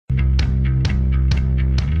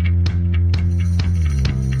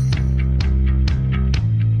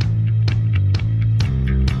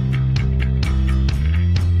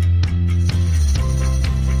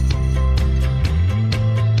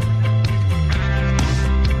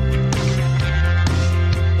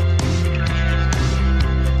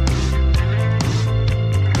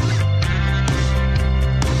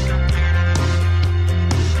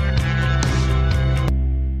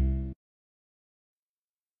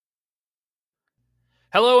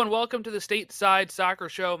Hello and welcome to the Stateside Soccer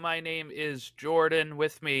Show. My name is Jordan.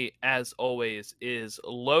 With me, as always, is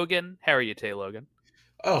Logan. How are you today, Logan?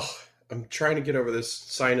 Oh, I'm trying to get over this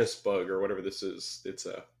sinus bug or whatever this is.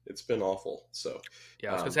 It's been awful. So, Yeah,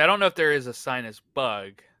 I was gonna um, say I don't know if there is a sinus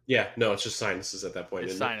bug. yeah, no, it's just sinuses at that point,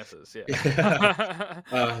 It's isn't it? sinuses, yeah.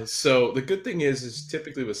 Yeah. So the good thing is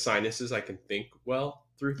typically with sinuses I can think well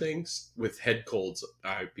through things. With head colds,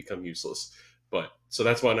 I become useless. But so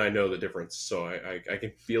that's when I know the difference. So I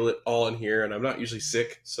can feel it all in here, and I'm not usually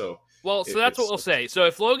sick, so Well, so that's what it's we'll say. So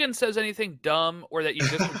if Logan says anything dumb or that you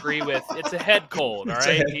disagree with, it's a head cold. All it's a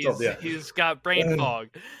right, head cold. he's Yeah, he's got brain fog.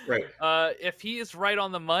 right. If he is right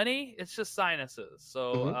on the money, it's just sinuses.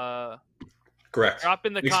 So Hmm. Correct. drop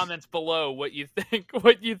in the comments below what you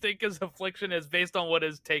think his affliction is based on what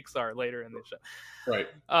his takes are later in the Right.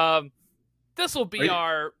 show. This will be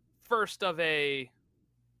our first of a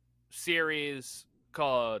series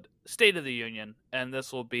called State of the Union, and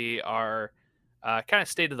this will be our kind of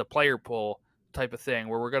state of the player pool type of thing,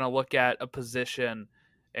 where we're going to look at a position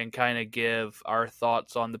and kind of give our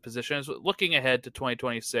thoughts on the positions, looking ahead to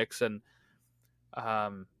 2026, and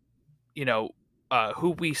um,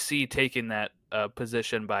 who we see taking that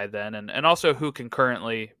position by then, and also who can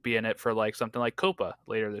currently be in it for like something like Copa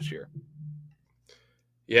later this year.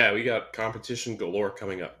 Yeah, we got competition galore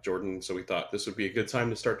coming up, Jordan. So we thought this would be a good time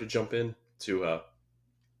to start to jump in to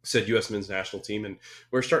said U.S. men's national team, and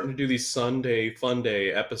we're starting to do these Sunday Fun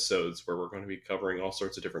Day episodes where we're going to be covering all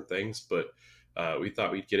sorts of different things. But we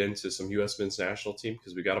thought we'd get into some U.S. men's national team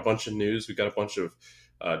because we got a bunch of news, we got a bunch of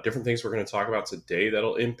different things we're going to talk about today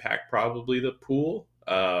that'll impact probably the pool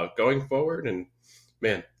going forward. And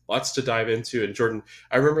man, lots to dive into. And Jordan,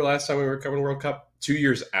 I remember last time we were covering World Cup, 2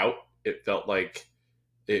 years out, it felt like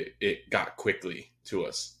it got quickly to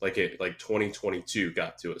us, like 2022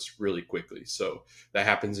 got to us really quickly. So that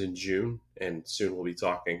happens in June, and soon we'll be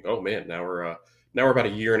talking, oh man, now we're about a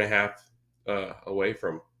year and a half away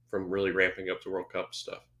from really ramping up to World Cup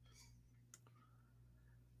stuff.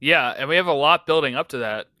 Yeah, and we have a lot building up to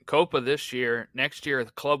that. Copa this year, next year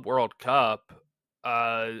the Club World Cup,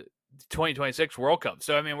 2026 World Cup.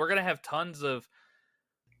 So I mean, we're gonna have tons of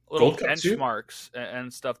little Gold Cup too. benchmarks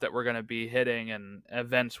and stuff that we're gonna be hitting, and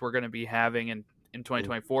events we're gonna be having in Mm.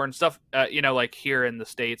 2024 and stuff. Like here in the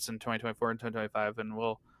States in 2024 and 2025, and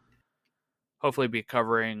we'll hopefully be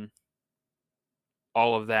covering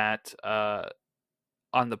all of that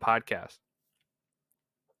on the podcast.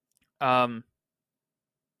 Um,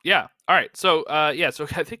 yeah. All right. So so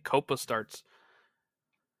I think Copa starts.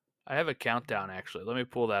 I have a countdown actually. Let me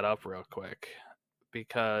pull that up real quick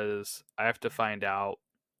because I have to find out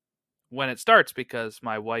when it starts because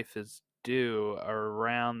my wife is due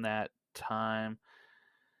around that time.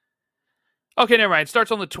 Okay, never mind. It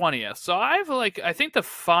starts on the 20th. So I think the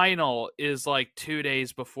final is like 2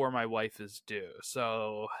 days before my wife is due.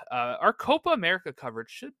 So our Copa America coverage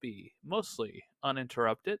should be mostly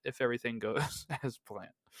uninterrupted if everything goes as planned.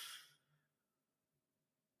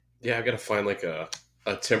 Yeah, I've got to find like a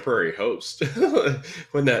temporary host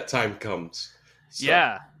when that time comes. So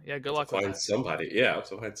Yeah. Yeah. Good to luck with find that. somebody. Yeah,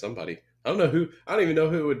 to find somebody. I don't know who. I don't even know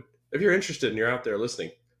who would. If you're interested and you're out there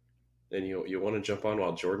listening, and you want to jump on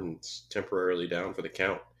while Jordan's temporarily down for the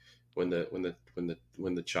count when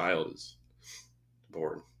the child is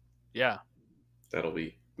born. Yeah. That'll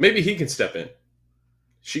be, maybe he can step in.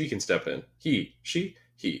 She can step in. He.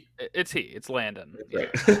 It's he. It's Landon. Right.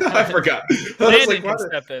 Yeah. I forgot. I was Landon like, can what?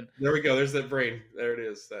 step in. There we go. There's that brain. There it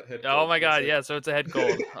is. That head Oh cold. my That's god, it. yeah, so it's a head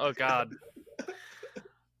cold. Oh god.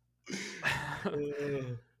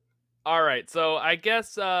 All right, so I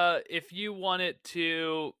guess if you wanted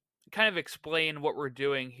to kind of explain what we're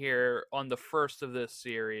doing here on the first of this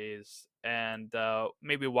series and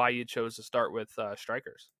maybe why you chose to start with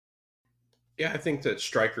strikers. Yeah, I think that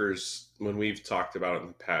strikers, when we've talked about it in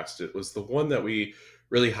the past, it was the one that we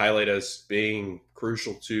really highlight as being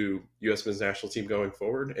crucial to U.S. men's national team going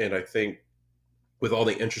forward. And I think with all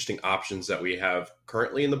the interesting options that we have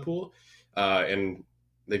currently in the pool, and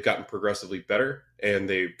they've gotten progressively better and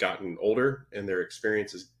they've gotten older and their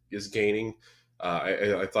experience is gaining.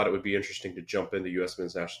 I thought it would be interesting to jump into U.S.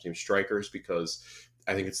 men's national team strikers because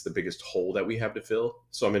I think it's the biggest hole that we have to fill.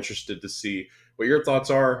 So I'm interested to see what your thoughts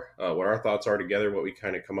are, what our thoughts are together, what we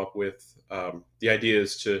kind of come up with. The idea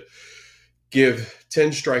is to give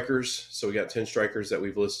 10 strikers. So we got 10 strikers that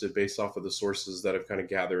we've listed based off of the sources that I've kind of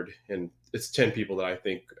gathered. And it's 10 people that I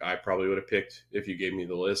think I probably would have picked if you gave me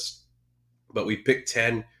the list. But we picked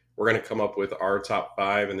 10. We're going to come up with our top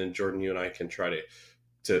five. And then Jordan, you and I can try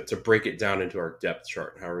to break it down into our depth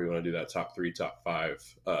chart, however we want to do that top three, top five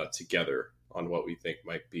together on what we think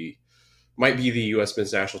might be might be the U.S.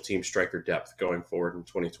 men's national team striker depth going forward in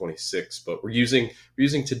 2026. But we're using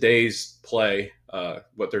today's play,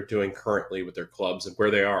 what they're doing currently with their clubs and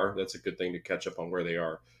where they are. That's a good thing to catch up on where they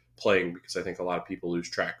are playing, because I think a lot of people lose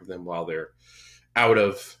track of them while they're out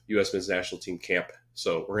of U.S. men's national team camp.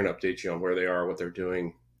 So we're going to update you on where they are, what they're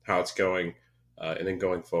doing, how it's going, and then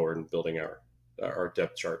going forward and building our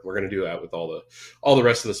depth chart. We're going to do that with all the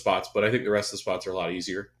rest of the spots, but I think the rest of the spots are a lot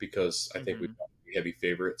easier because I think we've Mm-hmm. got heavy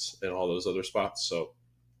favorites in all those other spots. So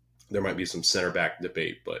there might be some center back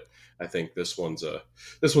debate, but I think this one's a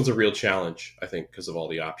real challenge. I think because of all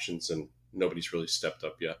the options and nobody's really stepped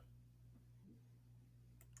up yet.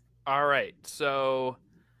 All right.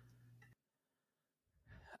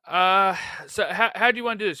 Uh, so how do you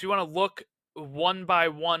want to do this? You want to look one by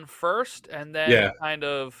one first, and then Yeah. kind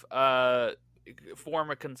of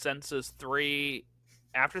form a consensus three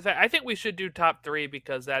after that? I think we should do top three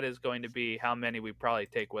because that is going to be how many we probably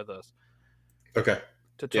take with us Okay.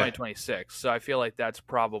 to Yeah. 2026. So I feel like that's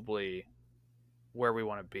probably where we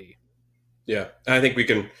want to be. Yeah, and I think we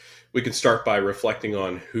can start by reflecting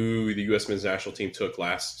on who the U.S. men's national team took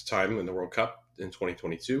last time in the World Cup in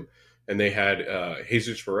 2022, and they had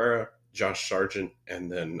Jesus Ferreira, Josh Sargent,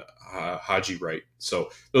 and then Haji Wright. So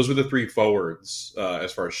those were the three forwards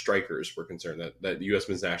as far as strikers were concerned that the U.S.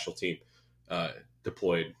 men's national team uh,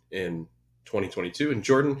 deployed in 2022. And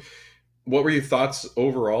Jordan, what were your thoughts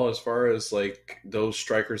overall as far as like those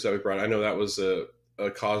strikers that we brought? I know that was a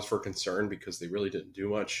cause for concern because they really didn't do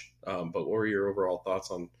much. But what were your overall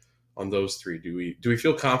thoughts on those three? Do we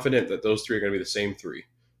feel confident that those three are going to be the same three,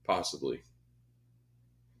 possibly?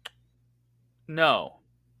 No,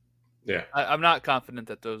 Yeah. I'm not confident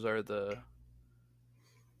that those are the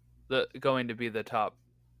going to be the top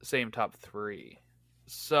three.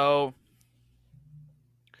 So,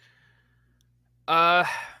 uh,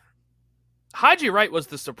 Haji Wright was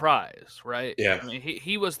the surprise, right? Yeah. I mean,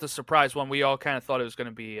 he was the surprise one. We all kind of thought it was going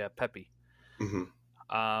to be Pepe, Hmm.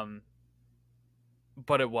 um,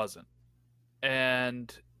 but it wasn't.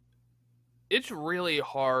 And it's really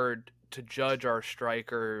hard to judge our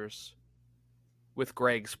strikers with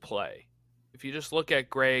Greg's play. If you just look at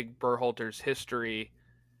Greg Berhalter's history,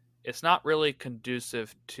 it's not really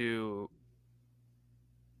conducive to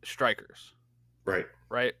strikers, Right.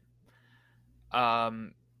 right?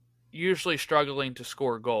 Um, Usually struggling to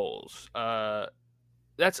score goals.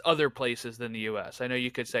 That's other places than the U.S. I know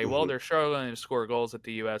you could say, well, Hmm. they're struggling to score goals at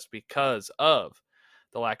the U.S. because of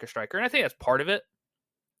the lack of striker, and I think that's part of it.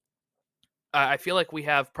 I feel like we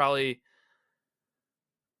have probably,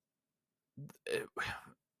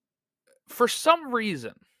 for some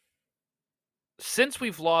reason, since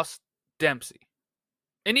we've lost Dempsey,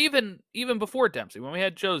 and even before Dempsey, when we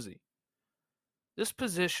had Josie, this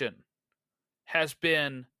position has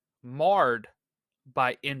been marred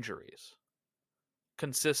by injuries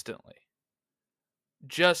consistently.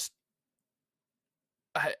 Just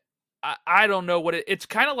I I don't know what it's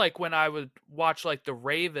kind of like when I would watch like the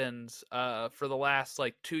Ravens for the last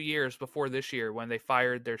like 2 years before this year when they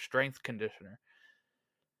fired their strength conditioner.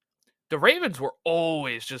 The Ravens were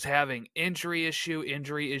always just having injury issue,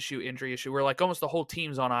 injury issue, injury issue. We're like almost the whole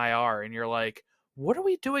team's on IR, and you're like, what are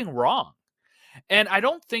we doing wrong? And I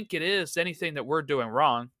don't think it is anything that we're doing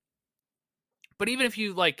wrong. But even if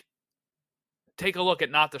you like take a look at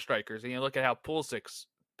not the strikers and you look at how Pulisic's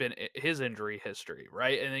been his injury history,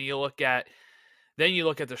 right? And then you look at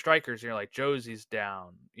the strikers and you're like, Josie's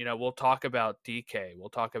down. You know, we'll talk about DK, we'll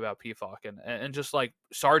talk about PFOC, and just like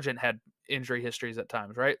Sargent had injury histories at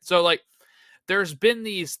times, right? So like there's been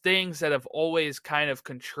these things that have always kind of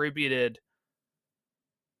contributed,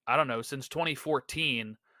 I don't know, since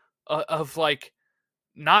 2014 of like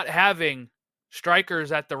not having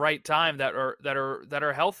strikers at the right time that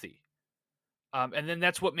are healthy. And then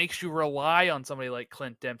that's what makes you rely on somebody like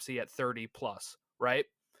Clint Dempsey at 30 plus, right?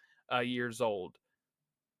 Years old.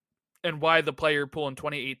 And why the player pool in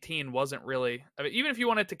 2018 wasn't really, I mean, even if you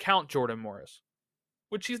wanted to count Jordan Morris,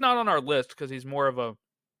 which he's not on our list because he's more of a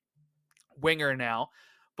winger now.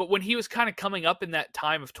 But when he was kind of coming up in that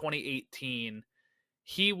time of 2018,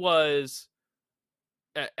 he was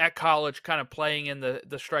at college kind of playing in the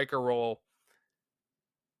striker role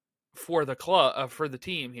for the club, for the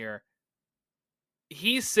team here.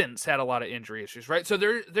 He's since had a lot of injury issues, right? So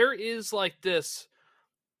there is like this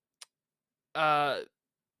uh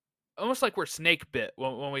almost like we're snake bit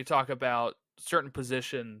when we talk about certain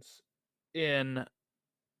positions in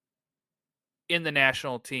the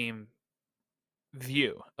national team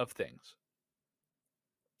view of things.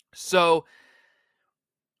 So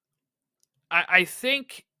I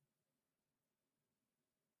think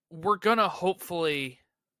we're gonna hopefully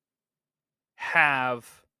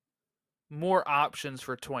have more options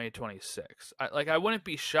for 2026. I wouldn't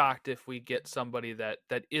be shocked if we get somebody that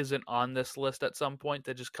isn't on this list at some point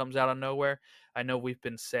that just comes out of nowhere. I know we've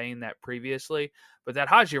been saying that previously, but that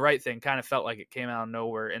Haji Wright thing kind of felt like it came out of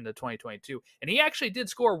nowhere into 2022. And he actually did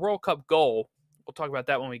score a World Cup goal. We'll talk about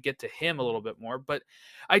that when we get to him a little bit more, but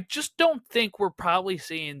I just don't think we're probably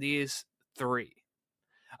seeing these three.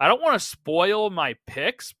 I don't want to spoil my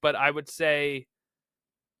picks, but I would say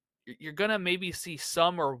you're going to maybe see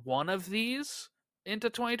some or one of these into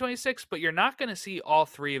 2026, but you're not going to see all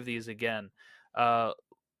three of these again uh,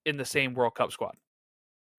 in the same World Cup squad.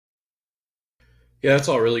 Yeah, that's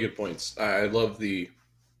all really good points. I love the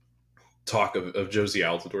talk of Josie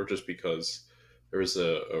Altidore just because there was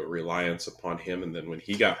a reliance upon him. And then when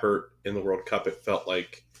he got hurt in the World Cup, it felt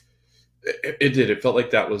like it did. It felt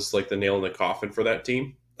like that was like the nail in the coffin for that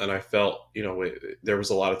team. And I felt, there was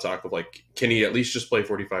a lot of talk of like, can he at least just play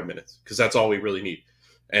 45 minutes? Because that's all we really need.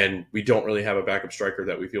 And we don't really have a backup striker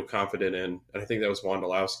that we feel confident in. And I think that was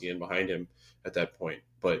Wondolowski in behind him at that point.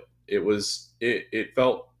 But it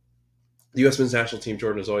felt the U.S. men's national team,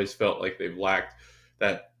 Jordan, has always felt like they've lacked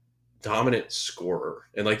that dominant scorer.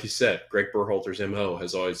 And like you said, Greg Berhalter's MO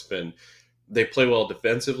has always been they play well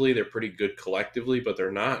defensively. They're pretty good collectively, but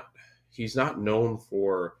he's not known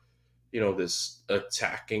for, this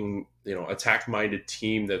attacking, attack minded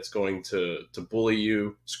team that's going to bully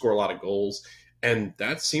you, score a lot of goals. And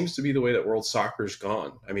that seems to be the way that world soccer's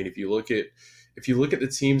gone. I mean, if you look at the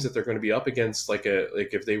teams that they're going to be up against, like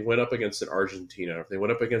if they went up against an Argentina, if they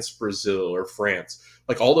went up against Brazil or France,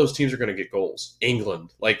 like all those teams are going to get goals.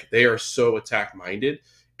 England, like they are so attack minded,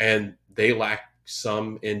 and they lack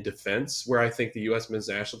some in defense. Where I think the U.S. men's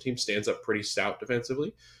national team stands up pretty stout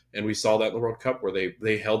defensively, and we saw that in the World Cup where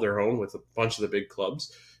they held their own with a bunch of the big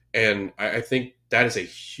clubs. And I think that is a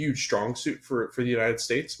huge strong suit for the United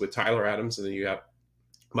States with Tyler Adams, and then you have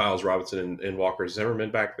Miles Robinson and Walker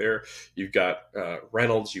Zimmerman back there. You've got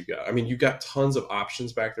Reynolds. You've got tons of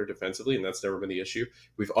options back there defensively, and that's never been the issue.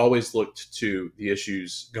 We've always looked to the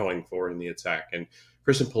issues going forward in the attack, and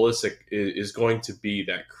Christian Pulisic is going to be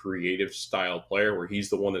that creative style player where he's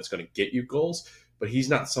the one that's going to get you goals, but he's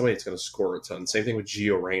not somebody that's going to score a ton. Same thing with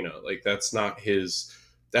Gio Reyna. Like that's not his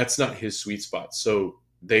sweet spot. So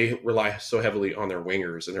they rely so heavily on their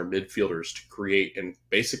wingers and their midfielders to create and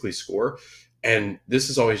basically score. And this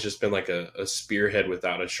has always just been like a spearhead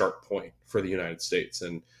without a sharp point for the United States.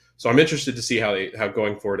 And so I'm interested to see how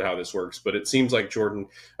going forward, how this works. But it seems like Jordan,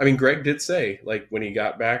 I mean, Greg did say like when he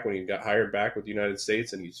got hired back with the United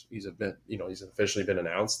States, and he's officially been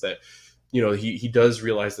announced that, he does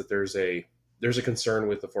realize that there's a concern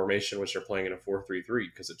with the formation, which they're playing in a 4-3-3,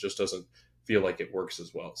 because it just doesn't feel like it works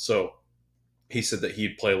as well. So he said that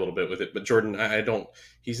he'd play a little bit with it, but Jordan,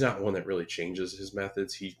 he's not one that really changes his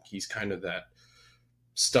methods. He's kind of that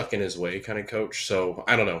stuck in his way kind of coach. So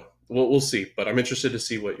I don't know. We'll see, but I'm interested to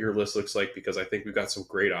see what your list looks like, because I think we've got some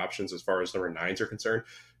great options as far as number 9s are concerned,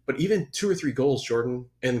 but even 2 or 3 goals, Jordan,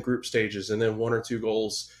 in group stages, and then 1 or 2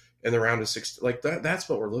 goals in the round of 6, like that's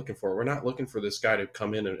what we're looking for. We're not looking for this guy to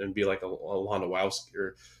come in and be like a Lewandowski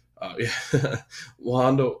or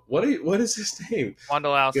Wando, what is his name?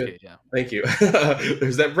 Wondolowski, yeah. Thank you.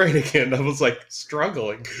 There's that brain again. I was like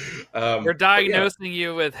struggling. We're diagnosing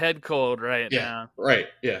you with head cold right now. Right.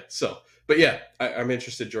 Yeah. So, but yeah, I'm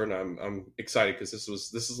interested, Jordan. I'm excited because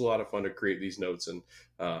this is a lot of fun to create these notes, and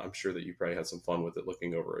I'm sure that you probably had some fun with it,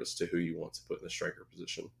 looking over as to who you want to put in the striker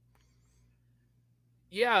position.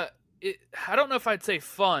 Yeah. I don't know if I'd say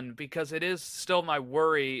fun, because it is still my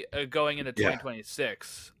worry going into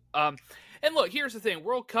 2026. And look, here's the thing: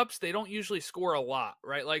 World Cups, they don't usually score a lot,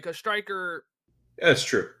 right? Like a striker, yeah, that's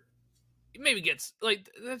true. Maybe gets like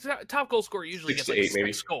the top goal scorer usually gets like 6 to 8,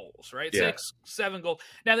 6 goals, right? Yeah. 6, 7 goals.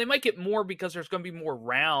 Now they might get more because there's going to be more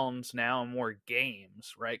rounds now and more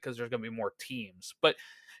games, right? Because there's going to be more teams. But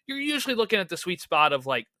you're usually looking at the sweet spot of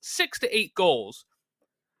like 6 to 8 goals.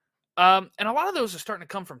 And a lot of those are starting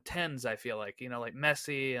to come from 10s, I feel like, like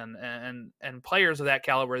Messi and players of that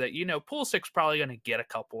caliber that, Pulisic's probably going to get a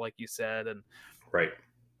couple, like you said, and right,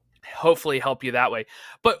 hopefully help you that way.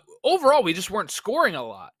 But overall, we just weren't scoring a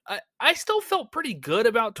lot. I still felt pretty good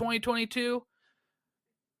about 2022.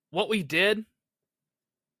 What we did,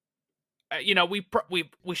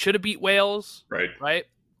 we should have beat Wales, right?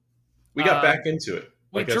 We got back into it.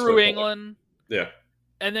 We drew England, yeah,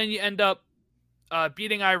 and then you end up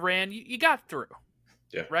beating Iran. You got through,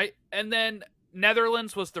 yeah, right? And then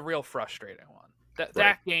Netherlands was the real frustrating one.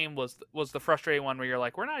 That game was the frustrating one where you're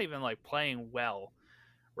like, we're not even like playing well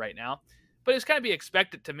right now. But it's kind of be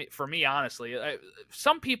expected for me, honestly.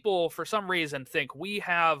 Some people, for some reason, think we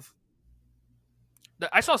have.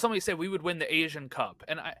 I saw somebody say we would win the Asian Cup,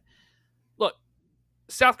 and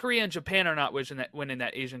South Korea and Japan are not winning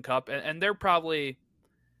that Asian Cup, and they're probably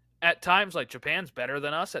at times like Japan's better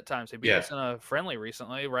than us. At times they beat Yeah, us in a friendly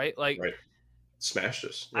recently, right? Like right. Smashed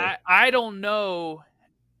us. Yeah. I don't know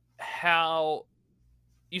how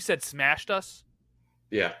you said smashed us.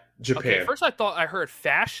 Yeah. Okay, at Japan. first I thought I heard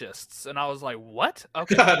fascists, and I was like, "What?"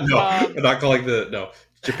 Okay, No, I'm not calling the no.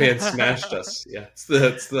 Japan smashed us. Yeah, it's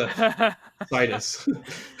the sinus.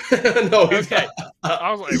 No, he's okay. not.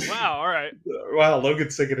 I was like, "Wow, all right." Wow,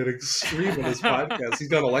 Logan's taking an extreme on his podcast. He's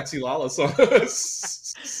got Alexi Lawless on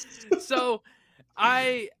us. So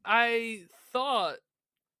I thought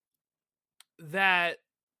that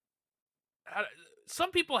uh,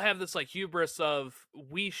 some people have this like hubris of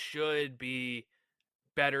we should be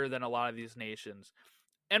better than a lot of these nations.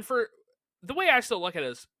 And for the way I still look at it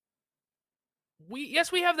is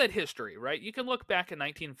we have that history, right? You can look back in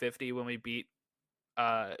 1950 when we beat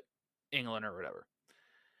uh England or whatever.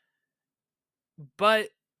 But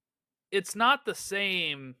it's not the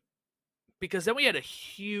same because then we had a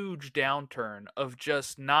huge downturn of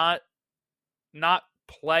just not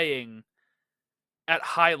playing at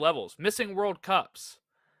high levels, missing World Cups.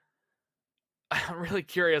 I'm really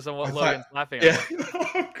curious on I what thought, Logan's laughing yeah,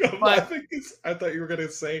 about. I'm But laughing 'cause I thought you were gonna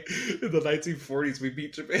say in the 1940s we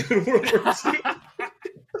beat Japan in World War II.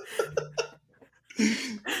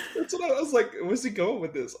 That's what I was like. Where's he going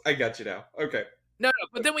with this? I got you now. Okay. no,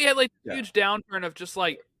 but then we had like a Yeah. huge downturn of just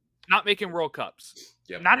like not making World Cups,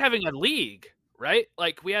 Yep. not having a league, right?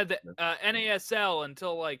 Like we had the NASL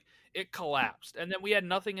until like it collapsed, and then we had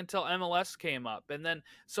nothing until MLS came up, and then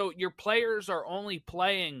so your players are only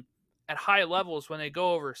playing at high levels when they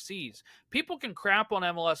go overseas. People can crap on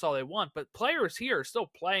MLS all they want, but players here are still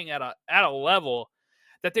playing at a level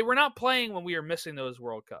that they were not playing when we were missing those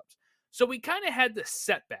World Cups. So we kind of had this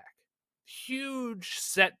setback, huge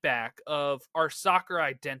setback of our soccer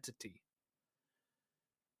identity.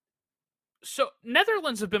 So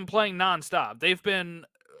Netherlands have been playing nonstop. They've been,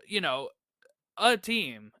 a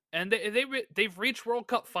team, and they've reached World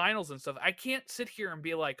Cup finals and stuff. I can't sit here and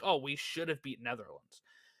be like, oh, we should have beat Netherlands.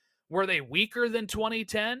 Were they weaker than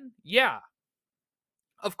 2010? Yeah,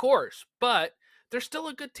 of course, but they're still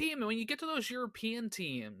a good team. And when you get to those European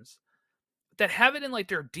teams that have it in like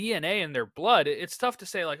their DNA and their blood, it's tough to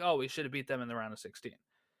say like, oh, we should have beat them in the round of 16.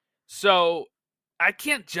 So I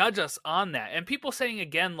can't judge us on that. And people saying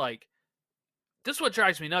again, like, this is what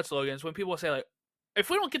drives me nuts, Logan, is when people say, like, if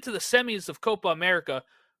we don't get to the semis of Copa America,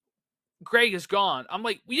 Greg is gone. I'm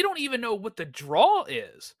like, we don't even know what the draw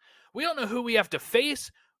is. We don't know who we have to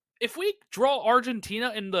face. If we draw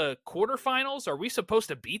Argentina in the quarterfinals, are we supposed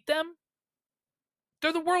to beat them?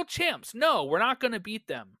 They're the world champs. No, we're not going to beat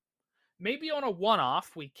them. Maybe on a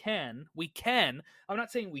one-off, we can. We can. I'm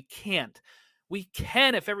not saying we can't. We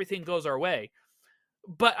can if everything goes our way.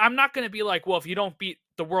 But I'm not going to be like, well, if you don't beat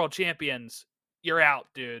the world champions, you're out,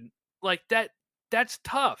 dude. Like that's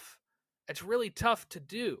tough. It's really tough to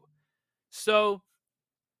do. So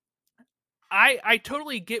I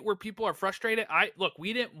totally get where people are frustrated. Look,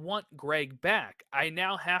 we didn't want Greg back. I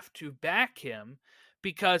now have to back him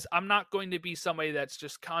because I'm not going to be somebody that's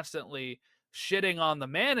just constantly shitting on the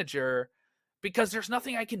manager because there's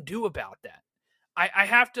nothing I can do about that. I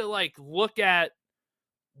have to like look at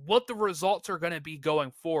what the results are going to be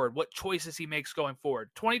going forward, what choices he makes going forward.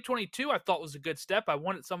 2022, I thought was a good step. I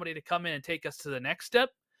wanted somebody to come in and take us to the next step,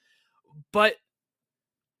 but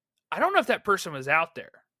I don't know if that person was out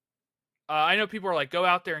there. I know people are like, go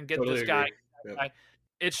out there and get Totally this guy. agree. Yep.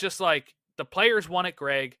 It's just like the players want it,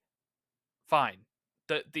 Greg. Fine.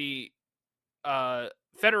 The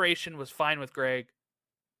federation was fine with Greg.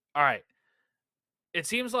 All right. It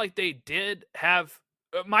seems like they did have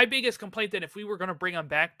my biggest complaint that if we were going to bring him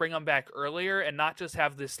back earlier and not just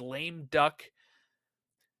have this lame duck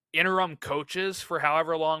interim coaches for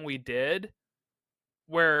however long we did,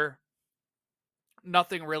 where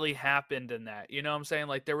nothing really happened in that. You know what I'm saying?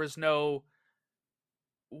 Like there was no.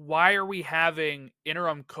 Why are we having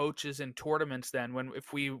interim coaches in tournaments then when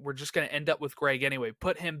if we were just going to end up with Greg anyway?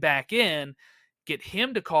 Put him back in, get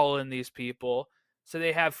him to call in these people so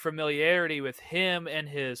they have familiarity with him and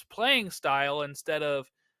his playing style instead of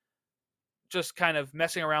just kind of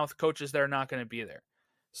messing around with coaches that are not going to be there.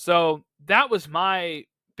 So that was my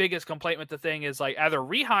biggest complaint with the thing is like either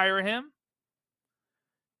rehire him.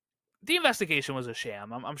 The investigation was a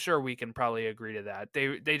sham. I'm sure we can probably agree to that.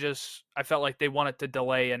 They just I felt like they wanted to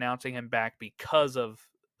delay announcing him back because of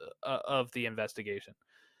the investigation,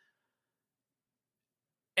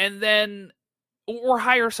 and then or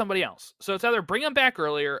hire somebody else. So it's either bring him back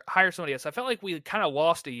earlier, hire somebody else. I felt like we kind of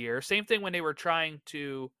lost a year. Same thing when they were trying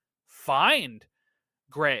to find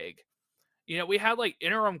Greg. We had like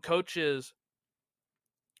interim coaches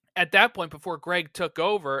at that point before Greg took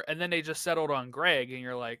over, and then they just settled on Greg, and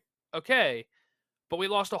you're like, okay, but we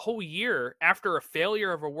lost a whole year after a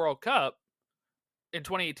failure of a World Cup in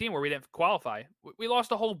 2018 where we didn't qualify. We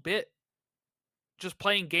lost a whole bit just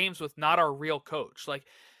playing games with not our real coach. Like,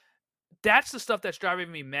 that's the stuff that's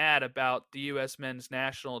driving me mad about the U.S. men's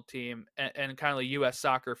national team and kind of the U.S.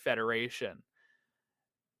 Soccer Federation.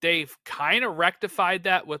 They've kind of rectified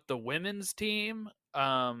that with the women's team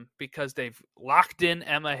because they've locked in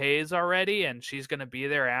Emma Hayes already, and she's going to be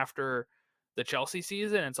there after the Chelsea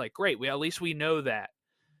season. It's like, great, at least we know that.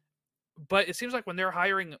 But it seems like when they're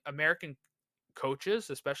hiring American coaches,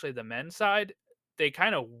 especially the men's side, they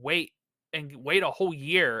kind of wait a whole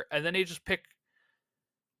year, and then they just pick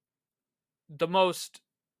the most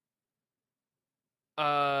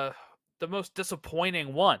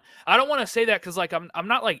disappointing one. I don't want to say that because like I'm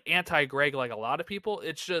not like anti Greg like a lot of people.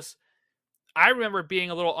 It's just I remember being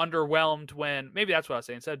a little underwhelmed when maybe that's what I was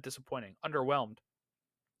saying instead of disappointing, underwhelmed.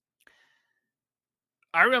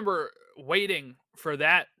 I remember waiting for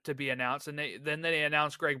that to be announced, and then they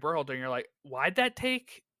announced Greg Berhalter, and you're like, why'd that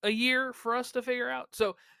take a year for us to figure out?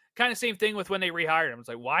 So kind of same thing with when they rehired him. It's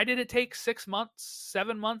like, why did it take 6 months,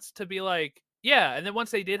 7 months to be like, yeah? And then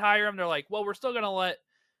once they did hire him, they're like, well, we're still gonna let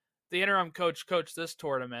the interim coach this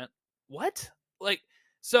tournament. What? Like,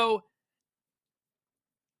 so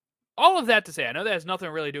all of that to say, I know that has nothing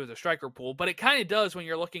really to do with the striker pool, but it kind of does when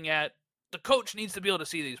you're looking at the coach needs to be able to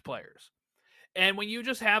see these players. And when you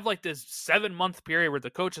just have like this 7-month period where the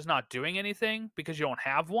coach is not doing anything because you don't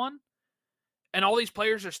have one, and all these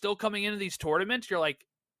players are still coming into these tournaments, you're like,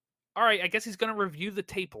 all right, I guess he's going to review the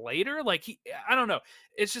tape later. Like, I don't know.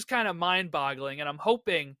 It's just kind of mind boggling. And I'm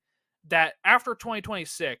hoping that after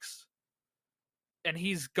 2026 and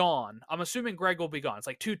he's gone, I'm assuming Greg will be gone. It's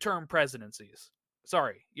like 2-term presidencies.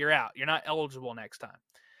 Sorry, you're out. You're not eligible next time.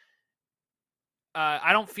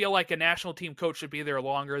 I don't feel like a national team coach should be there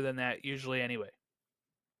longer than that usually anyway.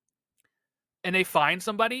 And they find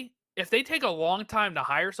somebody. If they take a long time to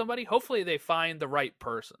hire somebody, hopefully they find the right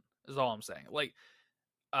person, is all I'm saying. Like,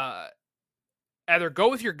 either go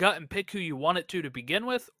with your gut and pick who you want it to begin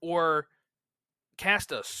with, or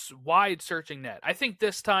cast a wide searching net. I think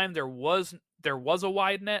this time there was a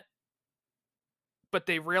wide net, but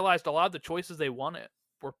they realized a lot of the choices they wanted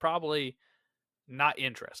were probably not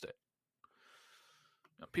interested.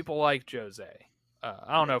 People like Jose.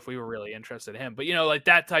 I don't know if we were really interested in him, but like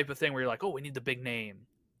that type of thing where you're like, oh, we need the big name.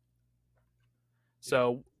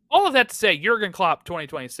 So all of that to say, Jurgen Klopp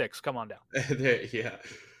 2026, come on down.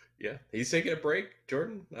 Yeah, he's taking a break,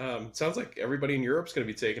 Jordan. Sounds like everybody in Europe's going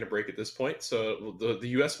to be taking a break at this point, so the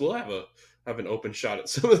U.S. will have an open shot at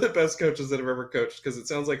some of the best coaches that have ever coached, because it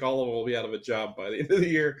sounds like all of them will be out of a job by the end of the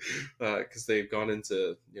year because they've gone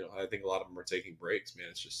into, I think a lot of them are taking breaks. Man,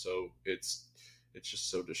 it's just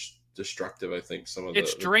so destructive. I think some of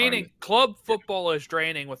it's draining. Club football is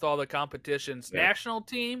draining with all the competitions. Yeah. National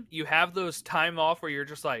team, you have those time off where you're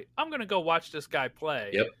just like, I'm going to go watch this guy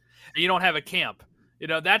play. Yep. And you don't have a camp.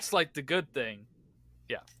 That's like the good thing.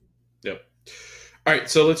 Yeah. Yep. All right,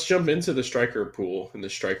 so let's jump into the striker pool and the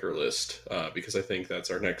striker list because I think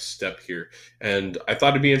that's our next step here. And I thought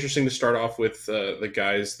it'd be interesting to start off with the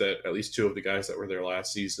guys that, at least 2 of the guys that were there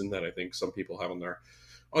last season, that I think some people have on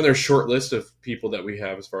their short list of people that we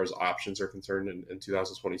have as far as options are concerned in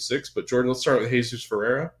 2026. But Jordan, let's start with Jesus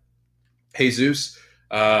Ferreira. Jesus,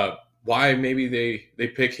 why maybe they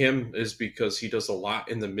pick him is because he does a lot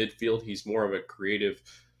in the midfield. He's more of a creative,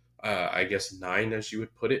 I guess, 9, as you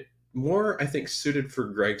would put it. More, I think, suited for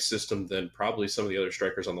Greg's system than probably some of the other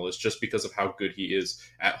strikers on the list, just because of how good he is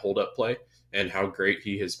at hold-up play and how great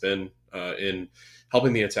he has been in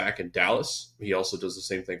helping the attack in Dallas. He also does the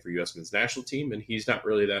same thing for U.S. men's national team, and he's not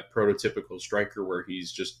really that prototypical striker where he's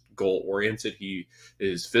just goal-oriented. He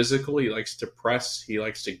is physical. He likes to press. He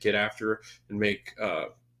likes to get after and make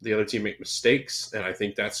the other team make mistakes, and I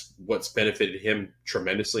think that's what's benefited him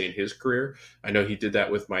tremendously in his career. I know he did that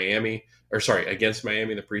with against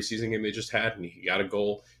Miami in the preseason game they just had, and he got a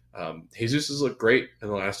goal. Jesus has looked great in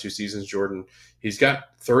the last 2 seasons, Jordan. He's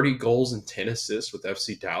got 30 goals and 10 assists with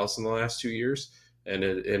FC Dallas in the last 2 years,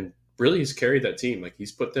 and really he's carried that team. Like,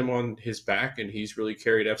 he's put them on his back, and he's really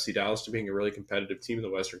carried FC Dallas to being a really competitive team in the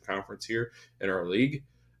Western Conference here in our league.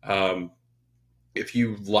 If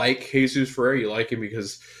you like Jesus Ferreira, you like him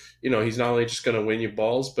because, he's not only just going to win you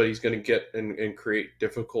balls, but he's going to get and create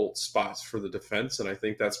difficult spots for the defense. And I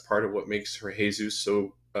think that's part of what makes Jesus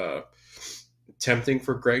so tempting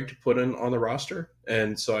for Greg to put in on the roster.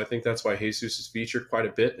 And so I think that's why Jesus is featured quite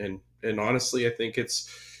a bit. And honestly, I think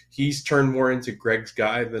he's turned more into Greg's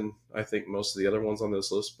guy than I think most of the other ones on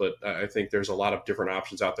this list. But I think there's a lot of different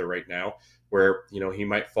options out there right now. where he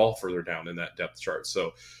might fall further down in that depth chart.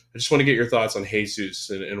 So I just want to get your thoughts on Jesus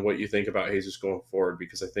and what you think about Jesus going forward,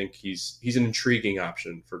 because I think he's an intriguing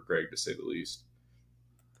option for Greg, to say the least.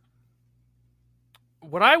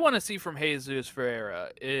 What I want to see from Jesus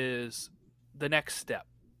Ferreira is the next step.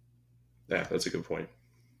 Yeah, that's a good point.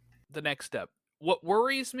 The next step. What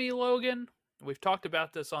worries me, Logan, we've talked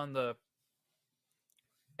about this on the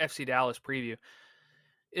FC Dallas preview,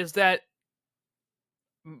 is that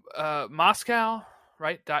Moscow,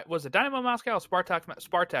 right? Was it Dynamo Moscow or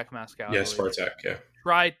Spartak Moscow, I Yeah, believe, Spartak. Yeah,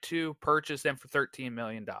 tried to purchase them for $13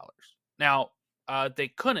 million. Now, they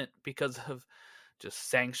couldn't because of just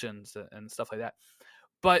sanctions and stuff like that.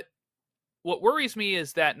 But what worries me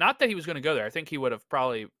is that, not that he was going to go there. I think he would have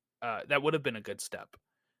probably, that would have been a good step.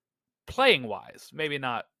 Playing wise, maybe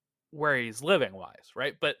not where he's living wise,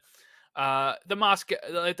 right? But the Moscow,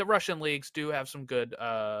 like the Russian leagues, do have some good,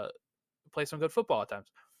 play some good football at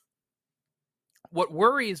times. What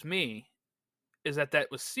worries me is that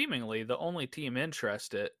was seemingly the only team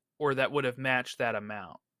interested, or that would have matched that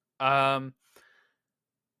amount.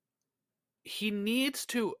 He needs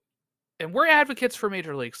to, and we're advocates for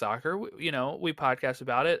Major League Soccer. We podcast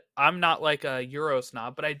about it. I'm not like a Euro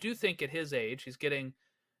snob, but I do think at his age,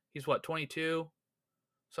 he's what, 22,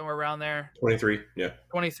 somewhere around there. 23. Yeah,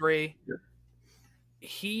 23. yeah.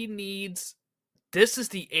 He needs. This is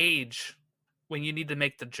the age when you need to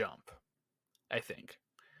make the jump, I think.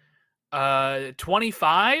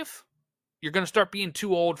 25, you're going to start being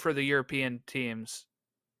too old for the European teams,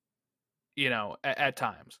 at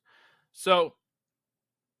times. So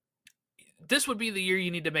this would be the year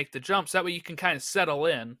you need to make the jumps. That way you can kind of settle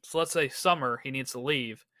in. So let's say summer, he needs to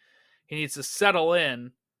leave. He needs to settle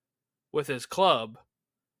in with his club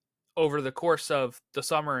over the course of the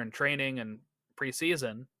summer and training and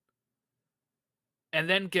preseason, and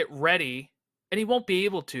then get ready. And he won't be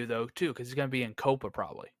able to, though, too, because he's going to be in Copa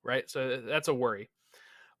probably, right? So that's a worry.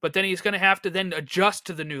 But then he's going to have to then adjust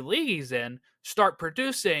to the new league he's in, start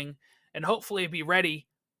producing, and hopefully be ready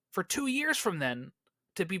for 2 years from then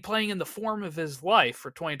to be playing in the form of his life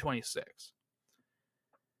for 2026.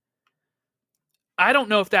 I don't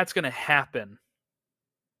know if that's going to happen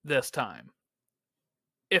this time.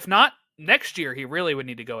 If not, next year he really would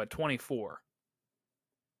need to go at 24.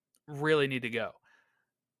 Really need to go.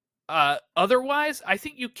 Otherwise, I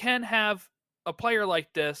think you can have a player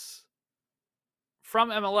like this from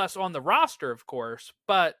MLS on the roster, of course,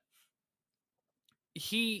 but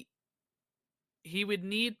he would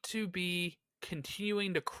need to be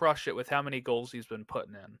continuing to crush it with how many goals he's been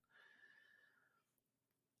putting in.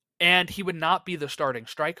 And he would not be the starting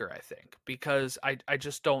striker, I think, because I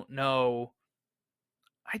just don't know.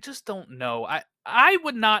 I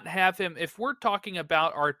would not have him, if we're talking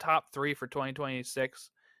about our top 3 for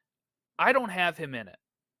 2026. I don't have him in it.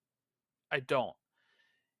 I don't.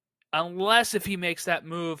 Unless if he makes that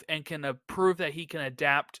move and can prove that he can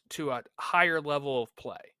adapt to a higher level of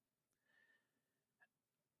play.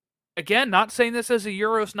 Again, not saying this as a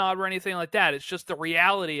Euro snob or anything like that. It's just the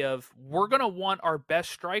reality of, we're going to want our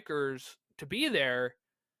best strikers to be there,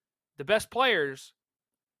 the best players,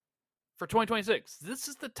 for 2026. This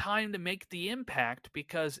is the time to make the impact,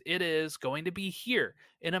 because it is going to be here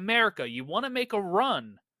in America. You want to make a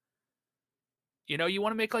run. You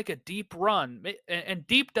want to make like a deep run. And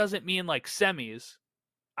deep doesn't mean like semis.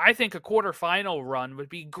 I think a quarterfinal run would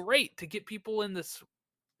be great to get people in this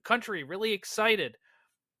country really excited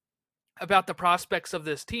about the prospects of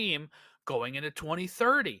this team going into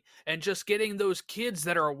 2030, and just getting those kids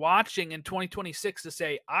that are watching in 2026 to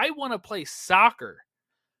say, I want to play soccer.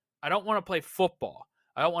 I don't want to play football.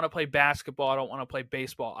 I don't want to play basketball. I don't want to play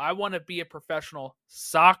baseball. I want to be a professional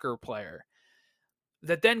soccer player.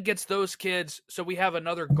 That then gets those kids, so we have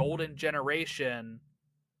another golden generation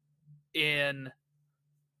in,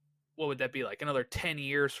 what would that be, like another 10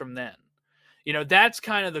 years from then. That's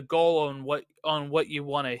kind of the goal on what you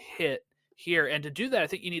want to hit here. And to do that, I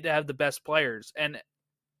think you need to have the best players. And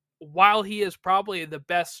while he is probably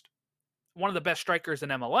one of the best strikers in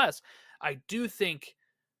MLS, I do think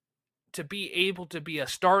to be able to be a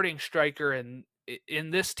starting striker in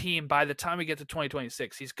this team by the time we get to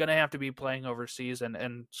 2026, he's going to have to be playing overseas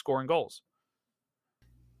and scoring goals.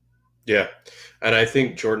 Yeah. And I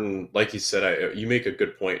think, Jordan, like you said, you make a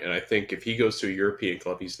good point. And I think if he goes to a European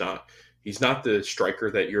club, he's not the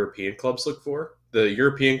striker that European clubs look for. The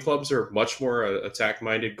European clubs are much more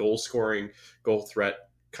attack-minded, goal-scoring, goal threat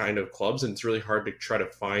kind of clubs. And it's really hard to try to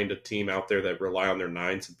find a team out there that rely on their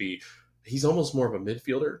 9 to be. He's almost more of a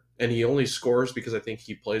midfielder, and he only scores because I think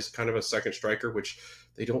he plays kind of a second striker, which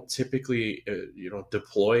they don't typically,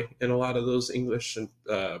 deploy in a lot of those English and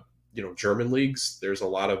German leagues. There's a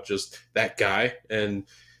lot of just that guy, and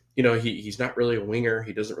he's not really a winger.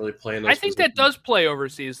 He doesn't really play in I those think that positions. does play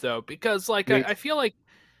overseas though, because like I think, I feel like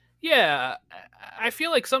yeah, I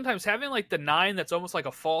feel like sometimes having like the nine that's almost like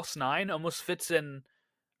a false nine almost fits in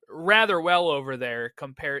rather well over there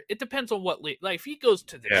compared. It depends on what league. Like if he goes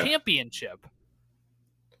to the yeah, championship,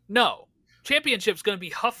 no. Championship's going to be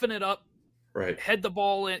huffing it up, right, head the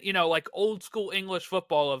ball in, like old school English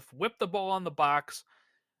football of whip the ball on the box,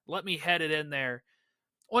 let me head it in there.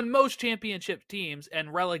 On most championship teams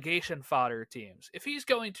and relegation fodder teams, if he's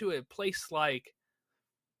going to a place like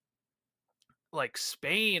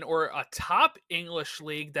Spain or a top English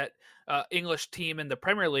league that English team in the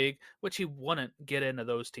Premier League, which he wouldn't get into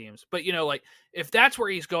those teams. But like if that's where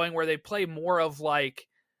he's going, where they play more of like,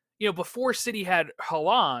 before City had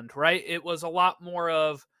Haaland, right? It was a lot more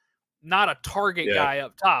of not a target yeah, guy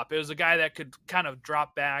up top. It was a guy that could kind of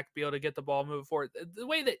drop back, be able to get the ball, move forward, the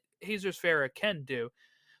way that Jesus Ferreira can do.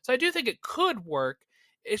 So I do think it could work.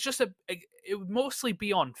 It's just it would mostly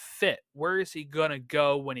be on fit. Where is he gonna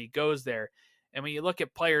go when he goes there? And when you look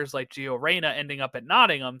at players like Gio Reyna ending up at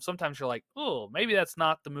Nottingham, sometimes you're like, oh, maybe that's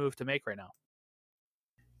not the move to make right now.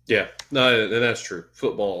 yeah. No, and that's true.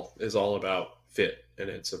 Football is all about fit, and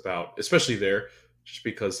it's about, especially there, just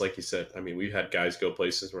because, like you said, I mean, we've had guys go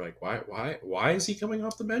places. We're like, why is he coming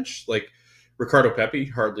off the bench? Like Ricardo Pepi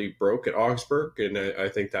hardly broke at Augsburg, and I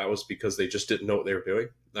think that was because they just didn't know what they were doing.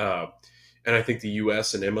 And I think the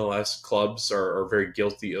U.S. and MLS clubs are very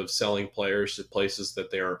guilty of selling players to places that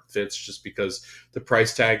they aren't fits, just because the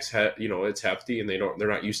price tags, it's hefty, and they're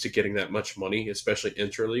not used to getting that much money, especially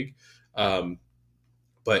interleague. Um,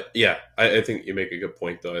 but yeah, I think you make a good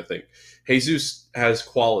point, though. I think Jesus has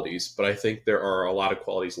qualities, but I think there are a lot of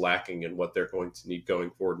qualities lacking in what they're going to need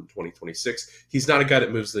going forward in 2026. He's not a guy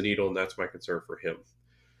that moves the needle, and that's my concern for him.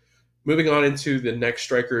 Moving on into the next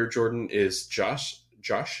striker, Jordan, is Josh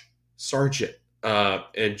Sargent.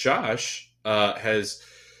 And Josh has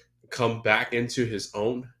come back into his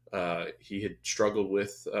own. He had struggled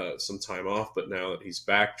with some time off, but now that he's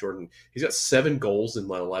back, Jordan, he's got 7 goals in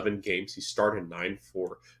 11 games. He started 9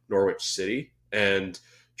 for Norwich City, and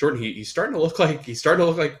Jordan, he's starting to look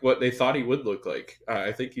like what they thought he would look like.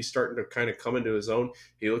 I think he's starting to kind of come into his own.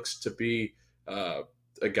 He looks to be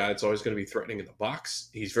a guy that's always going to be threatening in the box.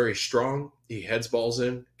 He's very strong. He heads balls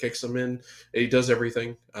in, kicks them in. He does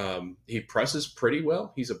everything. He presses pretty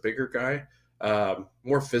well. He's a bigger guy,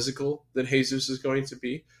 more physical than Jesus is going to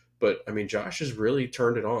be. But I mean, Josh has really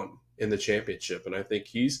turned it on in the championship, and I think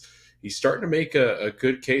he's starting to make a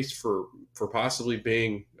good case for possibly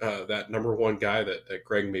being that number one guy that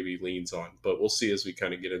Greg maybe leans on. But we'll see as we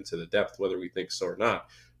kind of get into the depth whether we think so or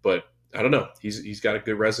not. But I don't know. He's got a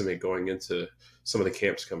good resume going into some of the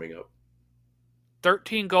camps coming up.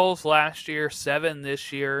 13 goals last year, 7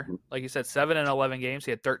 this year. Like you said, 7 in 11 games.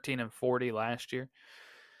 He had 13 and 40 last year.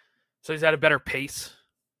 So he's at a better pace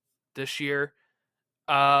this year.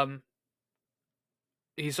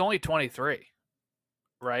 He's only 23,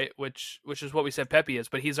 right? Which is what we said Pepe is,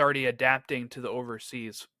 but he's already adapting to the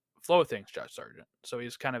overseas flow of things, Josh Sargent. So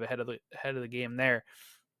he's kind of ahead of the game there.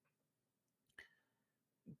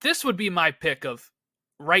 This would be my pick of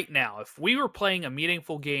right now. If we were playing a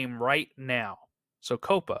meaningful game right now, so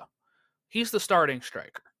Copa, he's the starting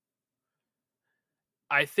striker.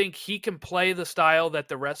 I think he can play the style that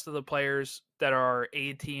the rest of the players that are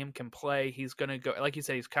A team can play. He's going to go, like you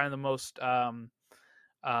said, he's kind of the most,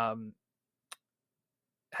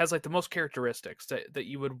 has like the most characteristics that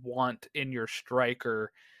you would want in your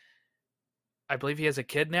striker. I believe he has a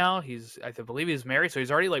kid now. I believe he's married, so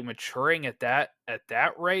he's already like maturing at that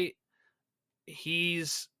rate.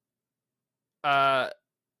 He's, that's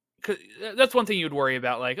one thing you'd worry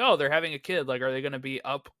about. Like, oh, they're having a kid. Like, are they going to be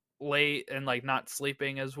up late and like not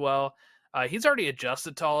sleeping as well? He's already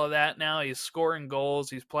adjusted to all of that now. He's scoring goals.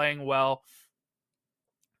 He's playing well.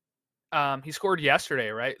 He scored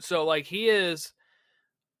yesterday, right? So like he is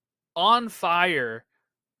on fire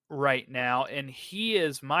right now, and he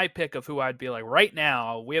is my pick of who I'd be like right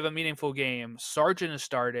now. We have a meaningful game. Sargent is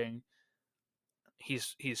starting.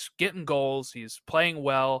 He's getting goals. He's playing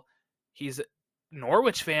well.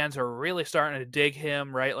 Norwich fans are really starting to dig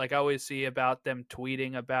him, right? Like I always see about them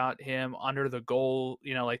tweeting about him under the goal,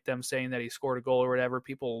 like them saying that he scored a goal or whatever.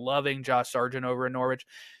 People loving Josh Sargent over in Norwich.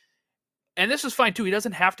 And this is fine too. He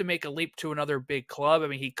doesn't have to make a leap to another big club. I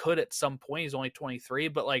mean, he could at some point. He's only 23,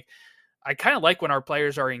 but like I kind of like when our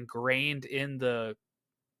players are ingrained in the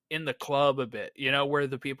club a bit, where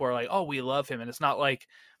the people are like, oh, we love him. And it's not like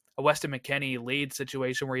a Weston McKennie lead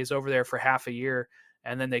situation where he's over there for half a year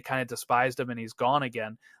and then they kind of despised him and he's gone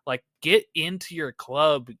again. Like, get into your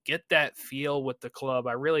club, get that feel with the club.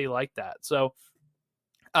 I really like that. So,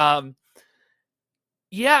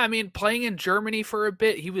 yeah, I mean, playing in Germany for a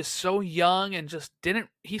bit, he was so young and just didn't.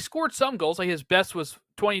 He scored some goals. Like, his best was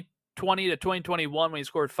 2020 to 2021 when he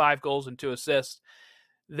scored 5 goals and 2 assists.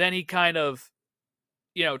 Then he kind of,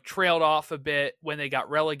 trailed off a bit when they got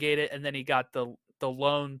relegated, and then he got the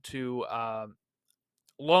loan to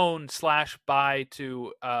loan slash buy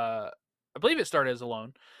to I believe it started as a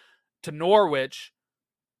loan to Norwich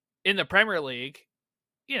in the Premier League.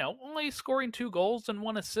 Only scoring 2 goals and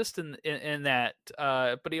 1 assist in that,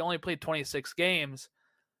 but he only played 26 games.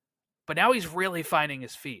 But now he's really finding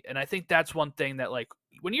his feet, and I think that's one thing that, like,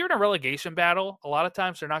 when you're in a relegation battle, a lot of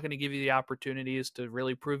times they're not going to give you the opportunities to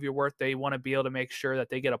really prove your worth. They want to be able to make sure that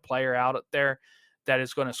they get a player out there that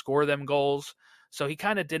is going to score them goals. So he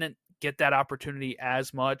kind of didn't get that opportunity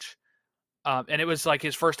as much. And it was like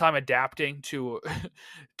his first time adapting to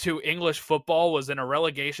to English football was in a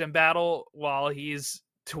relegation battle while he's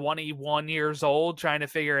 21 years old trying to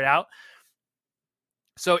figure it out.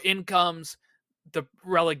 So in comes the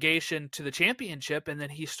relegation to the championship, and then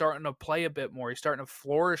he's starting to play a bit more. He's starting to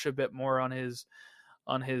flourish a bit more on his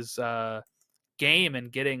game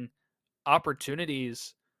and getting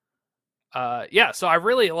opportunities. Yeah, so I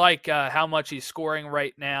really like how much he's scoring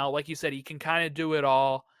right now. Like you said, he can kind of do it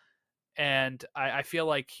all, and I feel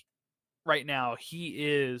like right now he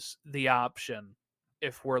is the option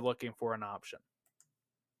if we're looking for an option.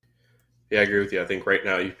 Yeah, I agree with you. I think right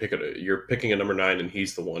now you're picking a number 9, and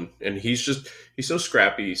he's the one. And he's so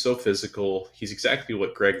scrappy, he's so physical. He's exactly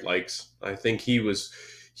what Greg likes. I think he was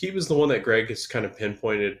the one that Greg has kind of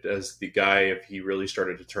pinpointed as the guy. If he really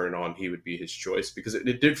started to turn it on, he would be his choice, because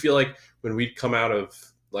it did feel like when we'd come out of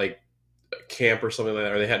like camp or something like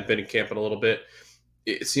that, or they hadn't been in camp in a little bit,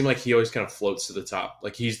 it seemed like he always kind of floats to the top.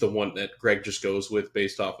 Like, he's the one that Greg just goes with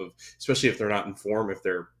based off of, especially if they're not in form, if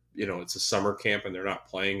they're, it's a summer camp and they're not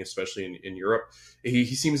playing, especially in Europe. He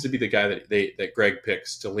seems to be the guy that Greg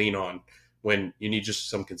picks to lean on when you need just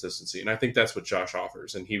some consistency. And I think that's what Josh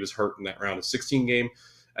offers. And he was hurt in that round of 16 game.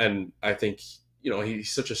 And I think,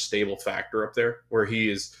 he's such a stable factor up there where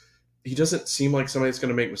he doesn't seem like somebody that's going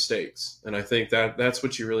to make mistakes. And I think that's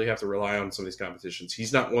what you really have to rely on in some of these competitions.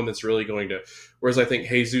 He's not one that's really going to, whereas I think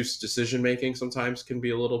Jesus' decision-making sometimes can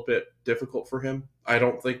be a little bit difficult for him. I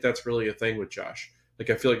don't think that's really a thing with Josh. Like,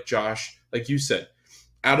 I feel like Josh, like you said,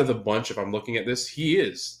 out of the bunch, if I'm looking at this,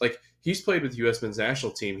 he's played with the U.S. men's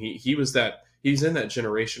national team. He's in that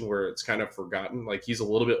generation where it's kind of forgotten. Like, he's a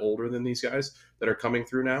little bit older than these guys that are coming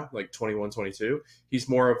through now, like 21, 22. He's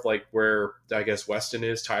more of like where I guess Weston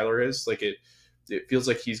is, Tyler is. Like, it feels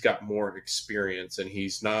like he's got more experience, and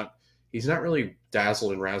he's not really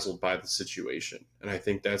dazzled and razzled by the situation. And I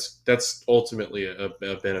think that's ultimately a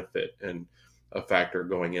benefit and a factor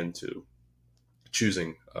going into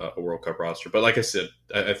choosing a World Cup roster. But like I said,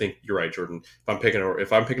 I think you're right, Jordan.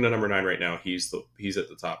 If I'm picking a number 9 right now, he's at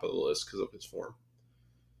the top of the list because of his form.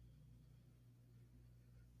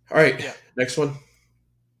 All right, Yeah. Next one.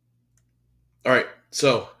 All right,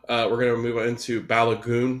 so we're going to move on into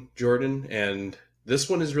Balogun, Jordan, and this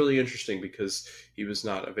one is really interesting because he was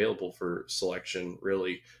not available for selection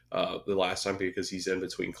really the last time because he's in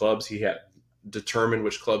between clubs. He had determined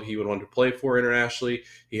which club he would want to play for internationally.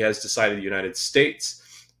 He has decided the United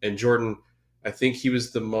States. And Jordan, I think he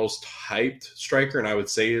was the most hyped striker, and I would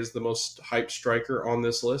say is the most hyped striker on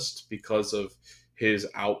this list because of his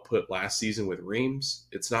output last season with Reims.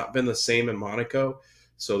 It's not been the same in Monaco.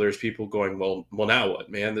 So there's people going, well, now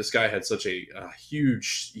what, man? This guy had such a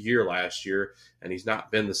huge year last year, and he's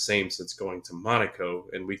not been the same since going to Monaco.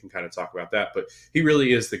 And we can kind of talk about that. But he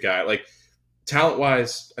really is the guy. Like,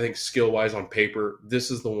 talent-wise, I think skill-wise on paper,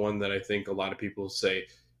 this is the one that I think a lot of people say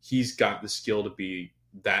he's got the skill to be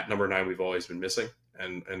that number 9 we've always been missing,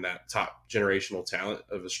 and that top generational talent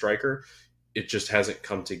of a striker. It just hasn't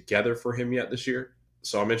come together for him yet this year.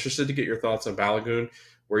 So I'm interested to get your thoughts on Balogun,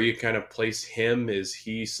 where you kind of place him. Is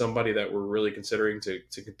he somebody that we're really considering to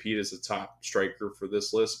compete as a top striker for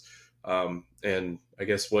this list? And I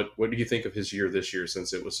guess what do you think of his year this year,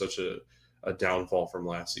 since it was such a downfall from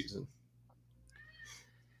last season?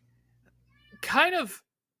 Kind of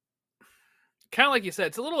like you said,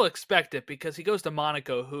 it's a little expected because he goes to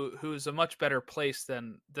Monaco, who's a much better place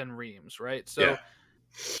than Reims, right? So Yeah.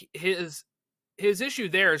 his issue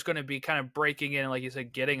there is going to be kind of breaking in, like you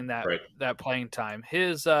said, getting that playing time.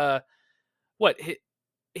 His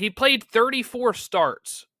he played 34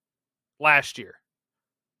 starts last year.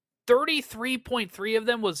 33.3 of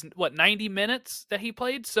them was 90 minutes that he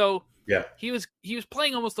played. So Yeah. he was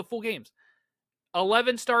playing almost the full games.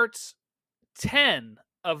 11 starts, 10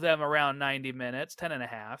 of them around 90 minutes, 10 and a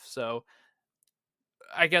half. So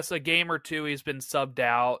I guess a game or two he's been subbed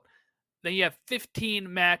out. Then you have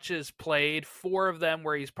 15 matches played, 4 of them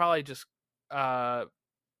where he's probably just uh,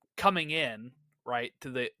 coming in right to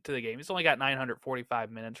the game. He's only got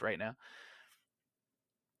 945 minutes right now.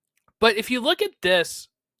 But if you look at this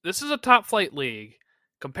is a top flight league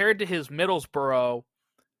compared to his Middlesbrough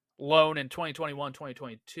loan in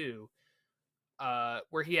 2021-2022,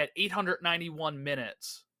 where he had 891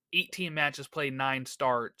 minutes, 18 matches played, 9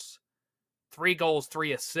 starts, 3 goals,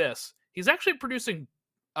 3 assists. He's actually producing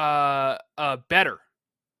better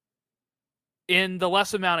in the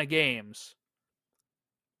less amount of games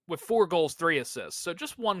with 4 goals, 3 assists. So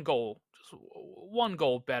just one goal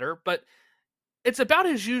better, but it's about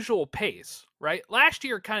his usual pace, right? Last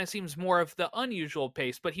year kind of seems more of the unusual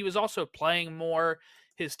pace, but he was also playing more.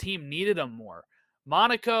 His team needed him more.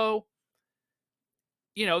 Monaco,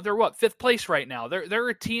 they're what, 5th place right now. They're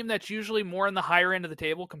a team that's usually more in the higher end of the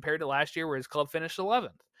table compared to last year where his club finished 11th.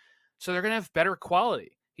 So they're going to have better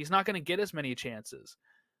quality. He's not going to get as many chances.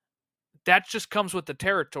 That just comes with the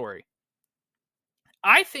territory.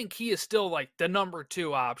 I think he is still like the number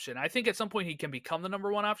 2 option. I think at some point he can become the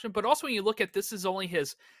number 1 option, but also when you look at this is only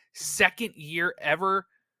his 2nd year ever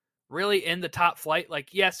really in the top flight. Like,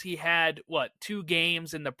 yes, he had 2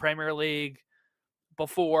 games in the Premier League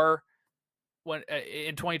before when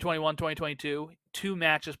in 2021, 2022, 2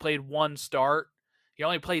 matches played, 1 start. He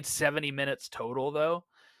only played 70 minutes total though.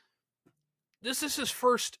 This is his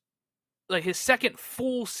first, like his 2nd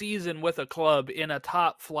full season with a club in a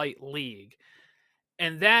top flight league.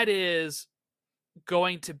 And that is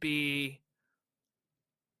going to be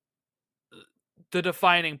the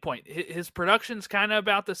defining point. His production's kind of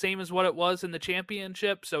about the same as what it was in the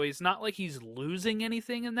championship, so he's not like he's losing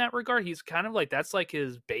anything in that regard. He's kind of like, that's like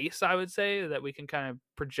his base, I would say, that we can kind of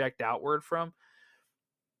project outward from.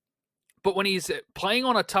 But when he's playing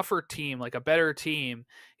on a tougher team, like a better team,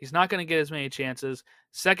 he's not going to get as many chances.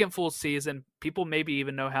 2nd full season, people maybe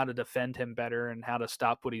even know how to defend him better and how to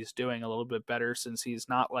stop what he's doing a little bit better, since he's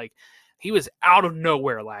not like, he was out of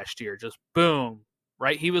nowhere last year, just boom,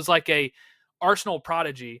 right? He was like a Arsenal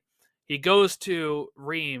prodigy. He goes to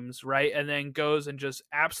Reims, right? And then goes and just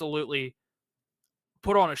absolutely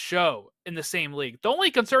put on a show in the same league. The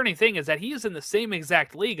only concerning thing is that he is in the same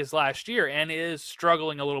exact league as last year and is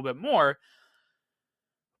struggling a little bit more.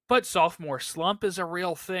 But sophomore slump is a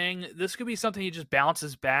real thing. This could be something he just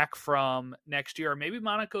bounces back from next year. Or maybe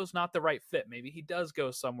Monaco's not the right fit. Maybe he does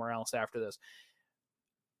go somewhere else after this.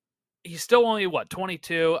 He's still only,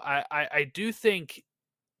 22? I do think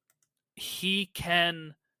he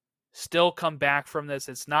can still come back from this.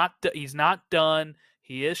 He's not done.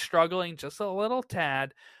 He is struggling just a little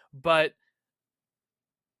tad, but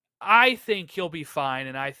I think he'll be fine.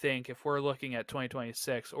 And I think if we're looking at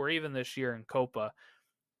 2026 or even this year in Copa,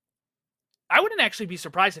 I wouldn't actually be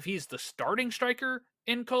surprised if he's the starting striker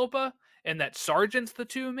in Copa and that Sargent's the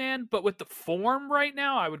 2-man. But with the form right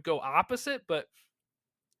now, I would go opposite. But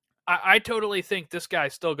I totally think this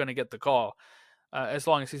guy's still going to get the call as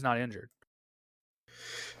long as he's not injured.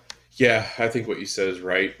 Yeah, I think what you said is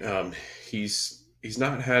right. He's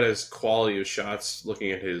not had as quality of shots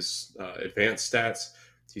looking at his advanced stats.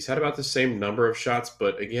 He's had about the same number of shots,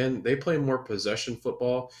 but again, they play more possession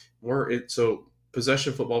football. So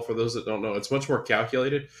possession football, for those that don't know, it's much more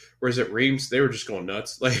calculated. Whereas at Reims, they were just going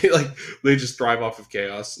nuts. Like they just thrive off of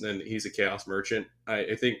chaos, and then he's a chaos merchant.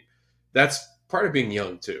 I think that's part of being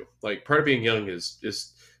young too. Like part of being young is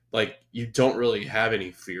just like you don't really have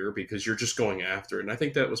any fear because you're just going after it. And I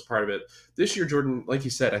think that was part of it. This year, Jordan, like you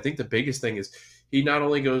said, I think the biggest thing is he not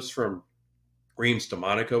only goes from Reims to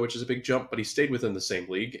Monaco, which is a big jump, but he stayed within the same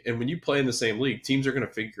league. And when you play in the same league, teams are going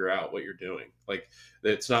to figure out what you're doing. Like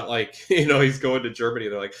it's not like, he's going to Germany.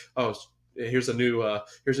 They're like, oh, here's a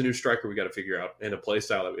new striker we got to figure out and a play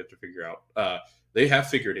style that we have to figure out. They have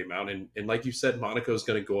figured him out. And like you said, Monaco is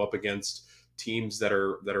going to go up against teams that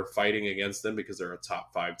are fighting against them because they're a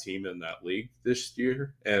top 5 team in that league this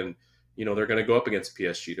year. And, they're going to go up against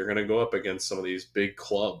PSG. They're going to go up against some of these big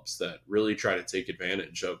clubs that really try to take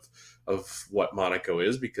advantage of what Monaco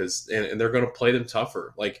is because they're going to play them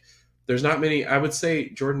tougher. Like there's not many, I would say,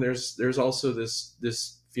 Jordan, there's also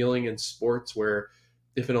this feeling in sports where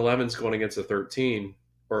if an 11's going against a 13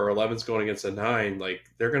 or 11's going against a 9, like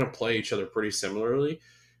they're going to play each other pretty similarly.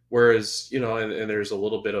 Whereas, and there's a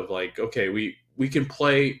little bit of like, okay, we can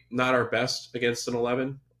play not our best against an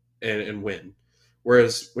 11 and win.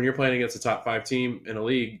 Whereas when you're playing against a top 5 team in a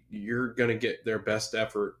league, you're going to get their best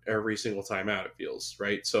effort every single time out, it feels,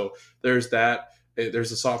 right? So there's that.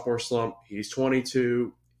 There's a sophomore slump. He's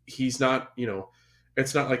 22. He's not,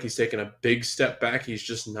 it's not like he's taken a big step back. He's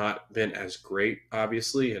just not been as great,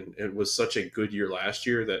 obviously, and it was such a good year last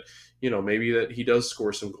year that maybe that he does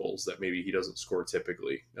score some goals that maybe he doesn't score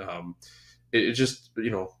typically. It just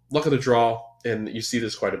luck of the draw, and you see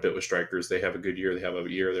this quite a bit with strikers. They have a good year, they have a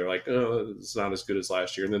year, they're like, oh, it's not as good as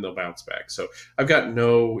last year, and then they'll bounce back. So I've got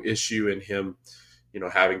no issue in him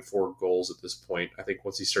having 4 goals at this point. I think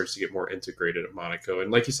once he starts to get more integrated at Monaco,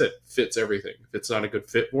 and like you said, fits everything. If it's not a good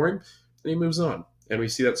fit for him, then he moves on. And we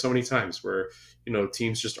see that so many times where,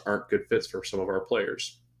 teams just aren't good fits for some of our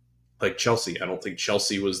players. Like Chelsea. I don't think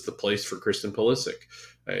Chelsea was the place for Christian Pulisic.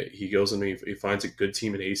 He goes and he finds a good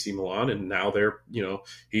team in AC Milan, and now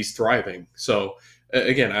he's thriving. So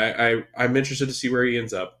again, I'm interested to see where he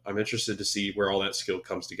ends up. I'm interested to see where all that skill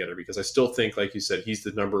comes together, because I still think, like you said, he's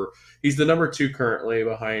the number 2 currently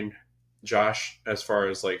behind Josh as far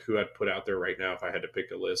as like who I'd put out there right now if I had to pick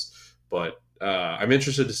a list. But I'm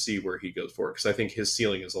interested to see where he goes for it, because I think his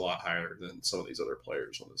ceiling is a lot higher than some of these other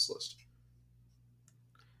players on this list.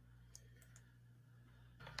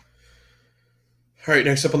 All right,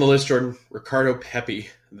 next up on the list, Jordan, Ricardo Pepi,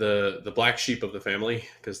 the black sheep of the family,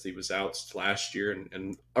 because he was out last year,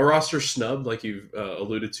 and a roster snub, like you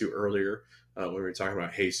alluded to earlier when we were talking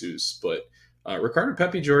about Jesus. But Ricardo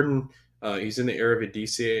Pepi, Jordan, he's in the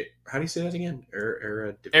Eredivisie. How do you say that again?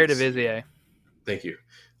 Eredivisie. Thank you.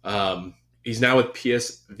 He's now with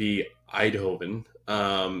PSV Eindhoven.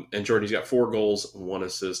 And Jordan, he's got 4 goals, 1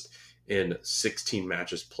 assist in 16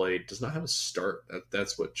 matches played. Does not have a start.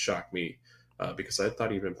 That's what shocked me. Because I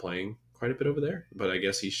thought he'd been playing quite a bit over there, but I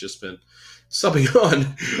guess he's just been subbing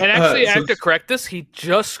on. And actually, I have to correct this. He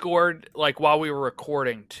just scored while we were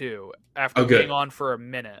recording too, after being on for a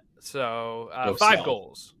minute. So 5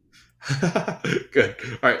 goals. Good.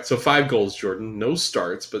 All right, so 5 goals, Jordan. No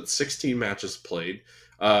starts, but 16 matches played.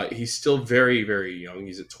 He's still very, very young.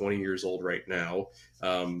 He's at 20 years old right now.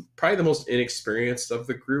 Probably the most inexperienced of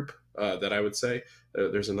the group, that I would say.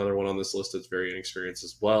 There's another one on this list that's very inexperienced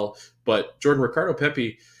as well. But Jordan, Ricardo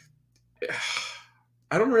Pepi,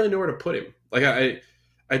 I don't really know where to put him. Like I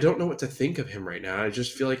don't know what to think of him right now. I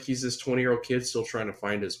just feel like he's this 20-year-old kid still trying to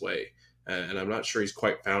find his way. And I'm not sure he's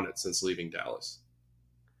quite found it since leaving Dallas.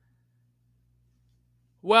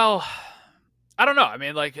 Well, I don't know. I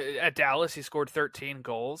mean, at Dallas, he scored 13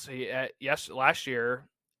 goals. Last year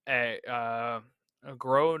at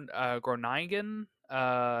Groningen. I don't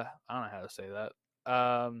know how to say that.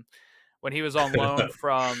 When he was on loan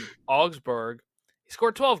from Augsburg, he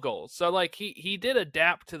scored 12 goals. So he did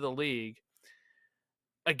adapt to the league.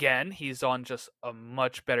 Again, he's on just a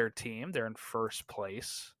much better team. They're in first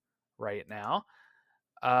place right now,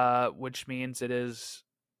 which means it's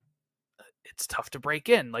tough to break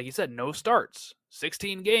in. Like you said, no starts,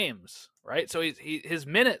 16 games, right? So his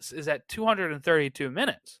minutes is at 232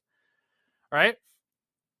 minutes, right?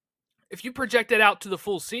 If you project it out to the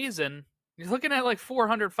full season, you're looking at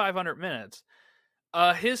 400, 500 minutes.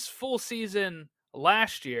 His full season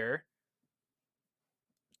last year,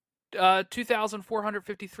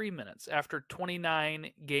 2,453 minutes after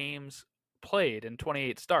 29 games played and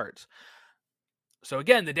 28 starts. So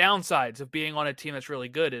again, the downsides of being on a team that's really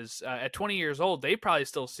good is at 20 years old, they probably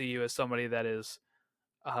still see you as somebody that is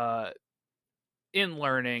in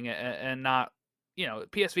learning and not,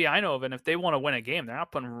 PSV Eindhoven, if they want to win a game, they're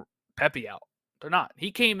not putting Pepi out. They're not.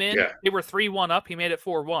 He came in, They were 3-1 up, he made it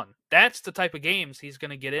 4-1. That's the type of games he's going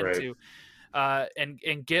to get into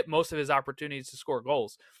and get most of his opportunities to score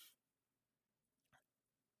goals.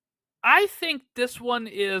 I think this one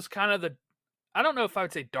is kind of I don't know if I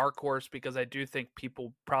would say dark horse, because I do think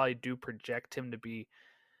people probably do project him to be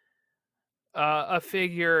a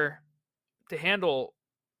figure to handle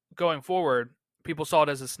going forward. People saw it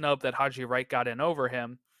as a snub that Haji Wright got in over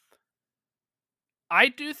him. I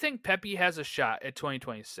do think Pepi has a shot at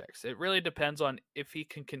 2026. It really depends on if he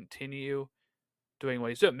can continue doing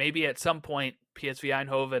what he's doing. Maybe at some point PSV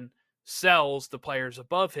Eindhoven sells the players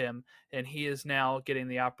above him, and he is now getting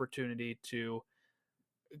the opportunity to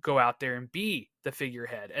go out there and be the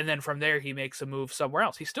figurehead. And then from there, he makes a move somewhere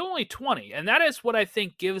else. He's still only 20. And that is what I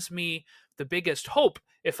think gives me the biggest hope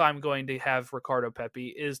if I'm going to have Ricardo Pepi.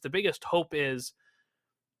 Is the biggest hope is,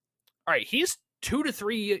 all right, he's 2 to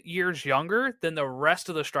 3 years younger than the rest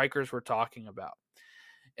of the strikers we're talking about.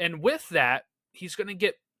 And with that, he's going to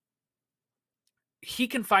get, he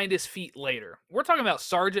can find his feet later. We're talking about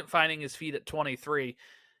Sargent finding his feet at 23.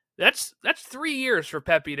 That's 3 years for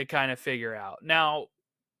Pepi to kind of figure out. Now,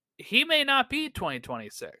 he may not be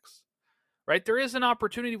 2026, right? There is an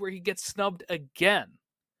opportunity where he gets snubbed again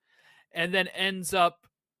and then ends up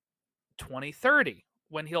 2030,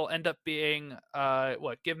 when he'll end up being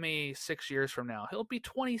give me 6 years from now. He'll be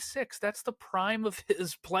 26. That's the prime of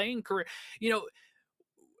his playing career. You know,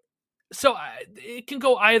 so it can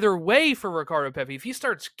go either way for Ricardo Pepi. If he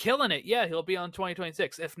starts killing it, yeah, he'll be on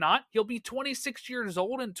 2026. If not, he'll be 26 years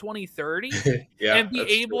old in 2030 Yeah, and be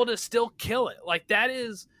that's true. able to still kill it. Like that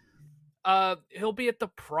is he'll be at the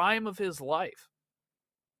prime of his life.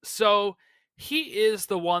 So he is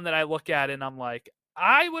the one that I look at and I'm like,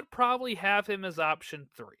 I would probably have him as option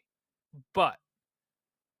 3. But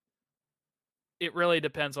it really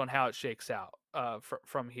depends on how it shakes out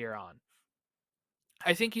from here on.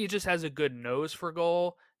 I think he just has a good nose for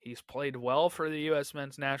goal. He's played well for the U.S.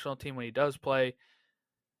 men's national team when he does play.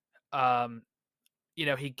 Um,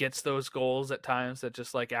 he gets those goals at times that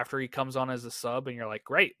just like after he comes on as a sub, and you're like,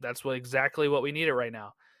 great, that's exactly what we needed right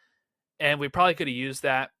now. And we probably could have used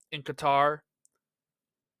that in Qatar,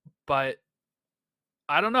 but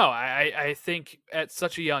I don't know. I think at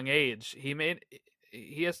such a young age,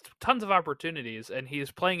 he has tons of opportunities, and he's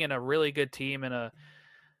playing in a really good team in a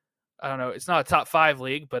I don't know. It's not a top 5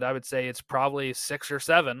 league, but I would say it's probably 6 or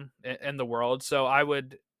 7 in the world. So I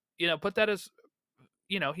would, put that as,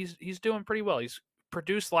 he's doing pretty well. He's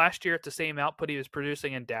produced last year at the same output he was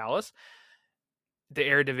producing in Dallas. The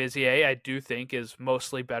Eredivisie, I do think, is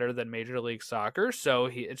mostly better than Major League Soccer. So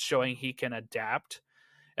it's showing he can adapt.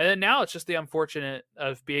 And then now it's just the unfortunate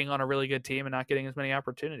of being on a really good team and not getting as many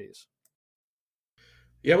opportunities.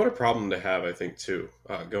 Yeah, what a problem to have, I think, too,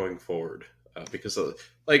 going forward. Because,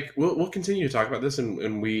 like, we'll continue to talk about this,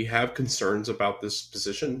 and we have concerns about this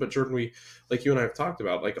position. But, Jordan, like you and I have talked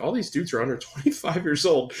about, like, all these dudes are under 25 years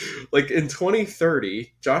old. Like, in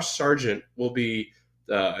 2030, Josh Sargent will be,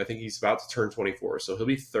 I think he's about to turn 24, so he'll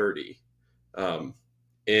be 30.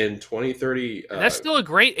 In 2030, And that's still a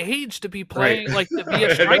great age to be right. playing, like to be a I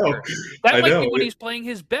know. striker. That I might be know. when he's playing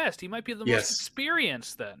his best. He might be the most Yes.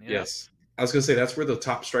 experienced then. Yes. I was gonna say that's where the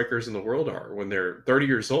top strikers in the world are when they're 30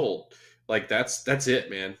 years old. Like that's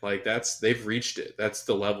it, man. Like they've reached it. That's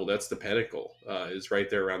the level. That's the pinnacle. Is right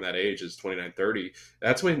there around that age is 29, 30.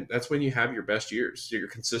 That's when you have your best years. You're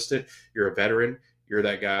consistent. You're a veteran. You're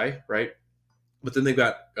that guy, right? But then they've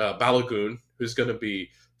got Balogun, who's going to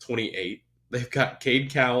be 28. They've got Cade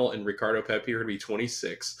Cowell and Ricardo Pepi are going to be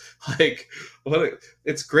 26. Like,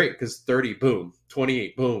 it's great because 30, boom,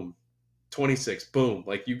 28, boom, 26, boom.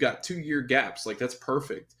 Like you've got 2 year gaps. Like that's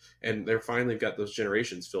perfect. And they're finally got those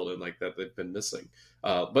generations filled in like that they've been missing.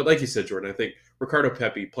 But like you said, Jordan, I think Ricardo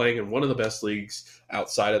Pepi playing in one of the best leagues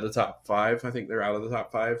outside of the top 5. I think they're out of the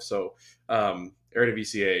top 5. So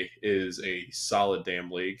Eredivisie is a solid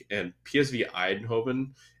damn league. And PSV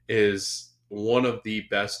Eindhoven is one of the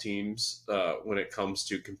best teams when it comes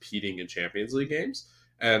to competing in Champions League games.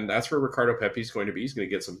 And that's where Ricardo Pepi is going to be. He's going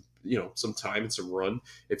to get some time and some run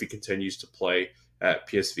if he continues to play at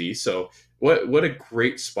PSV. So what a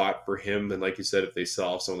great spot for him. And like you said, if they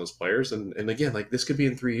sell off some of those players, and again, like this could be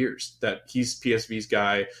in 3 years that he's PSV's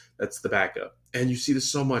guy, that's the backup. And you see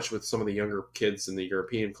this so much with some of the younger kids in the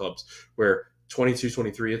European clubs where 22,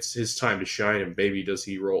 23, it's his time to shine, and baby, does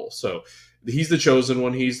he roll. So he's the chosen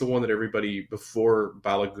one. He's the one that everybody before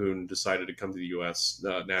Balogun decided to come to the U.S.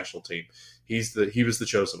 National team. He was the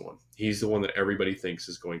chosen one. He's the one that everybody thinks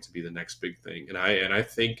is going to be the next big thing. And I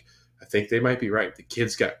think they might be right. The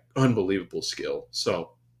kid's got unbelievable skill.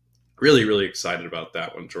 So really, really excited about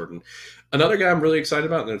that one, Jordan. Another guy I'm really excited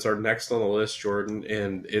about, and it's our next on the list, Jordan,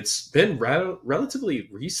 and it's been relatively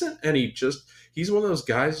recent, and he's one of those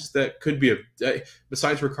guys that could be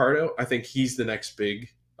besides Ricardo, I think he's the next big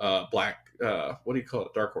black what do you call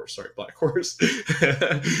it? Dark horse. Sorry, black horse.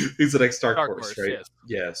 He's the next dark horse, right? Yes.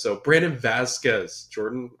 Yeah. So Brandon Vasquez,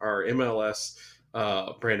 Jordan, our MLS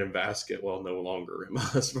Brandon Vasquez, well, no longer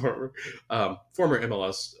MLS former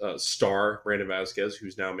MLS star Brandon Vasquez,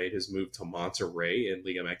 who's now made his move to Monterrey in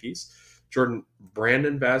Liga MX. Jordan,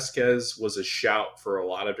 Brandon Vasquez was a shout for a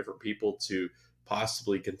lot of different people to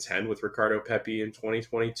possibly contend with Ricardo Pepi in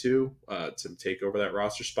 2022 to take over that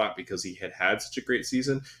roster spot because he had such a great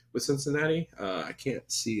season with Cincinnati. I can't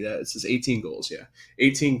see that. It says 18 goals. Yeah.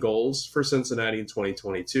 18 goals for Cincinnati in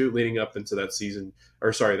 2022 leading up into that season,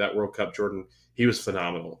 that World Cup, Jordan. He was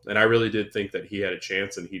phenomenal. And I really did think that he had a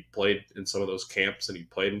chance, and he played in some of those camps and he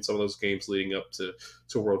played in some of those games leading up to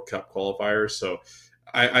World Cup qualifiers. So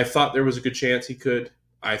I thought there was a good chance he could.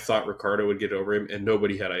 I thought Ricardo would get over him, and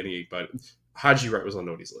nobody had any, but Haji Wright was on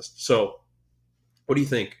nobody's list. So what do you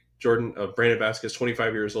think, Jordan, of Brandon Vasquez,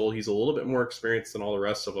 25 years old? He's a little bit more experienced than all the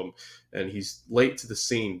rest of them, and he's late to the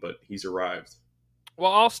scene, but he's arrived.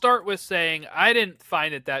 Well, I'll start with saying I didn't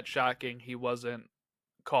find it that shocking he wasn't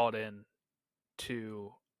called in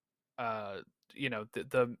to,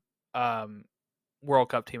 World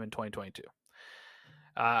Cup team in 2022.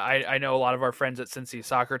 I know a lot of our friends at Cincy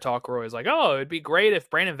Soccer Talk were always like, "Oh, it'd be great if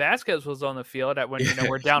Brandon Vasquez was on the field at when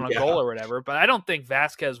we're down a goal Yeah. or whatever." But I don't think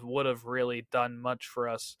Vasquez would have really done much for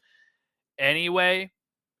us anyway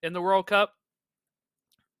in the World Cup.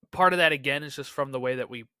 Part of that again is just from the way that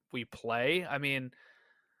we play. I mean,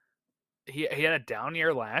 he had a down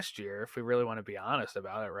year last year, if we really want to be honest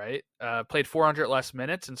about it, right? Played 400 less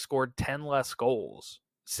minutes and scored 10 less goals,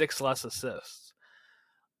 6 less assists.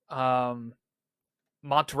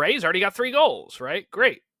 Monterrey's already got 3 goals, right?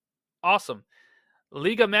 Great. Awesome.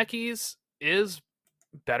 Liga MX is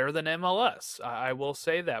better than MLS. I will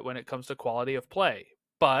say that when it comes to quality of play.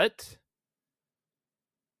 But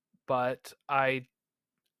I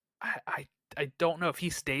don't know if he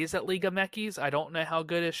stays at Liga MX. I don't know how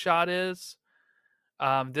good his shot is.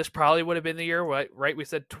 This probably would have been the year, right? We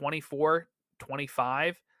said 24,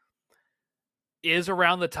 25 is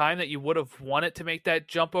around the time that you would have wanted to make that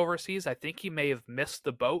jump overseas. I think he may have missed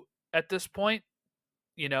the boat at this point.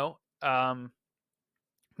 You know,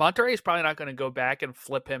 Monterrey is probably not going to go back and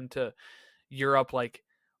flip him to Europe like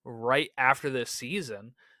right after this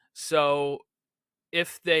season. So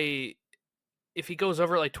if he goes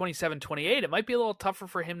over like 27, 28, it might be a little tougher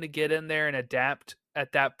for him to get in there and adapt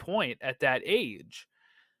at that point, at that age.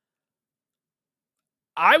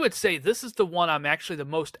 I would say this is the one I'm actually the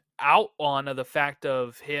most out on of the fact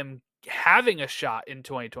of him having a shot in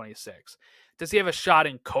 2026. Does he have a shot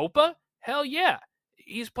in Copa? Hell yeah.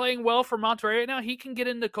 He's playing well for Monterrey right now. He can get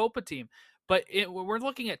in the Copa team. But we're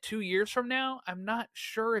looking at 2 years from now. I'm not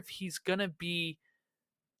sure if he's going to be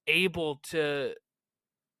able to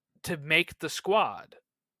make the squad.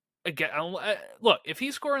 Again, look, if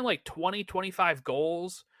he's scoring like 20, 25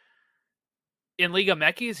 goals in Liga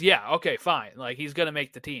MX, yeah, okay, fine. Like, he's going to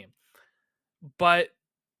make the team. But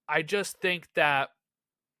I just think that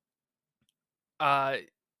Liga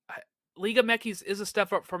MX is a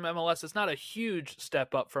step up from MLS. It's not a huge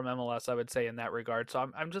step up from MLS, I would say, in that regard.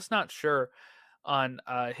 So I'm just not sure on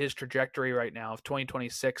his trajectory right now. If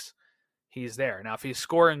 2026 he's there. Now, if he's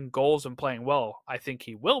scoring goals and playing well, I think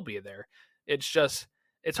he will be there. It's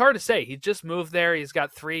hard to say. He just moved there. He's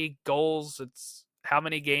got 3 goals. It's how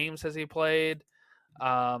many games has he played?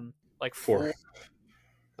 Like 4.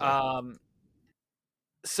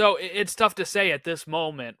 So it's tough to say at this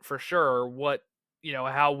moment for sure what,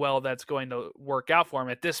 how well that's going to work out for him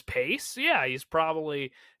at this pace. Yeah, he's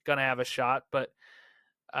probably going to have a shot, but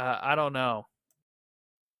I don't know.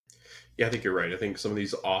 Yeah, I think you're right. I think some of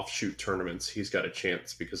these offshoot tournaments, he's got a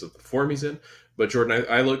chance because of the form he's in. But Jordan,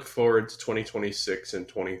 I look forward to 2026 and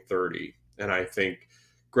 2030, and I think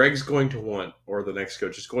Greg's going to want, or the next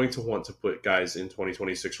coach is going to want to put guys in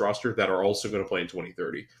 2026 roster that are also going to play in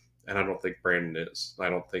 2030. And I don't think Brandon is. I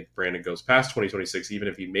don't think Brandon goes past 2026, even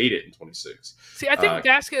if he made it in 26. See, I think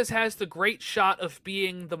Vasquez has the great shot of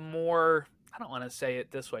being the more, I don't want to say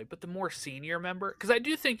it this way, but the more senior member. Because I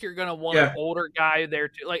do think you're going to want an older guy there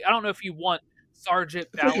too. Like, I don't know if you want Sargent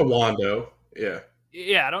Balogun. Like a Wando. Yeah.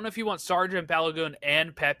 Yeah, I don't know if you want Sargent, Balogun,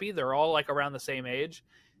 and Pepe. They're all like around the same age.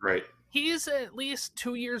 Right. He's at least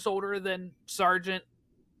 2 years older than Sargent,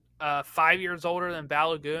 5 years older than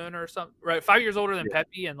Balogun or something. Right, 5 years older than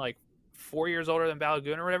Pepe, and like 4 years older than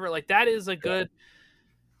Balogun or whatever. Like, that is a good.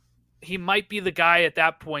 He might be the guy at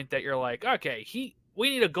that point that you're like, okay, we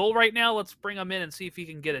need a goal right now. Let's bring him in and see if he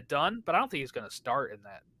can get it done. But I don't think he's going to start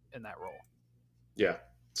in that role. Yeah.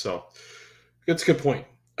 So that's a good point.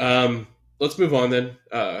 Let's move on then,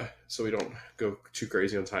 so we don't go too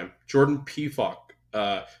crazy on time. Jordan Pefok.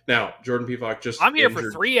 Now, Jordan Pefok just. I'm here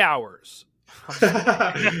for 3 hours.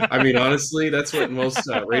 I mean, honestly, that's what most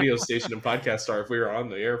radio station and podcasts are. If we were on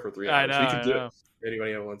the air for 3 hours, we could do it.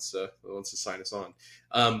 Anybody who wants to sign us on.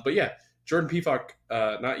 But yeah, Jordan Pefok,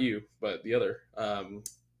 not you, but the other,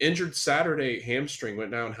 injured Saturday, hamstring, went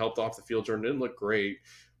down, helped off the field. Jordan didn't look great.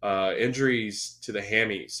 Injuries to the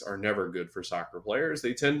hammies are never good for soccer players.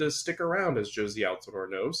 They tend to stick around, as Josie Altidore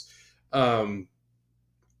knows.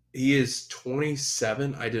 He is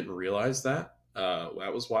 27. I didn't realize that.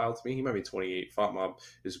 That was wild to me. He might be 28. Font Mob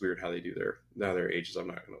is weird how they do their ages. I'm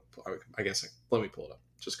not going to, I guess, let me pull it up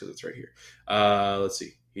just because it's right here. Let's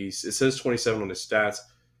see. It says 27 on his stats.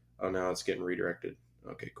 Oh, now it's getting redirected.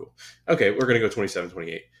 Okay, cool. Okay, we're going to go 27,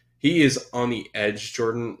 28. He is on the edge,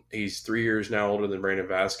 Jordan. He's 3 years now older than Brandon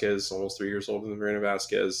Vasquez, almost 3 years older than Brandon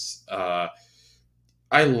Vasquez. I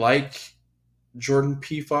like Jordan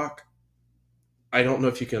Pefok. I don't know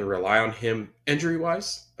if you can rely on him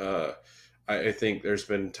injury-wise. I think there's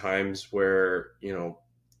been times where,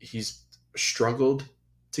 he's struggled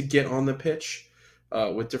to get on the pitch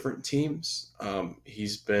with different teams.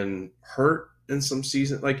 He's been hurt in some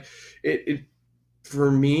season. Like,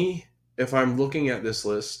 For me, if I'm looking at this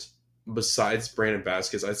list, besides Brandon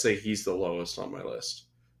Vasquez, I'd say he's the lowest on my list.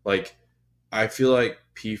 Like, I feel like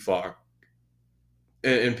PFOC,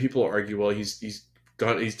 and people argue, well, he's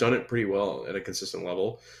done it pretty well at a consistent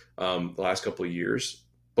level the last couple of years,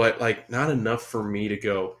 but like not enough for me to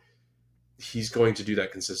go. He's going to do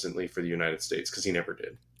that consistently for the United States because he never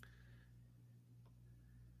did.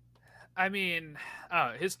 I mean,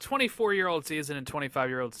 his 24-year-old season and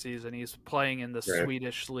 25-year-old season, he's playing in the Right.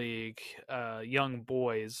 Swedish league, young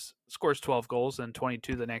boys, scores 12 goals and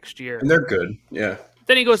 22 the next year. And they're good. Yeah.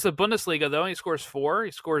 Then he goes to the Bundesliga, though, and he scores 4.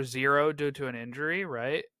 He scores 0 due to an injury,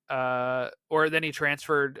 right? Or then he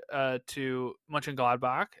transferred to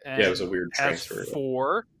Mönchengladbach Yeah, it was and a weird has transfer.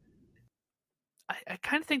 4. I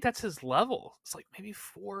kind of think that's his level. It's like maybe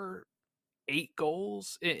 4, 8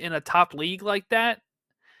 goals in a top league like that.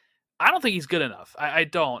 I don't think he's good enough. I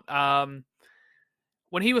don't.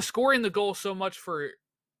 When he was scoring the goal so much for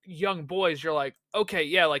young boys, you're like, okay,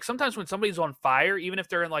 yeah. Like sometimes when somebody's on fire, even if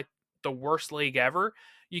they're in like the worst league ever,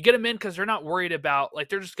 you get them in because they're not worried about like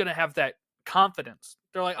they're just gonna have that confidence.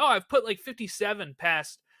 They're like, oh, I've put like 57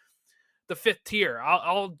 past the fifth tier.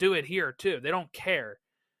 I'll do it here too. They don't care.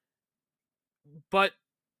 But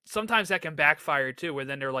sometimes that can backfire too, where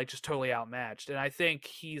then they're like just totally outmatched. And I think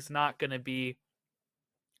he's not going to be.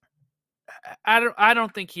 I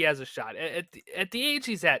don't think he has a shot at the age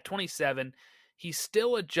he's at, 27. He's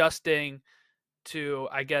still adjusting to,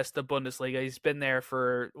 I guess, the Bundesliga. He's been there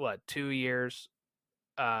for what, 2 years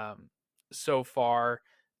um, so far.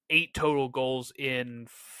 8 total goals in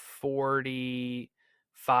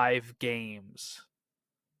 45 games.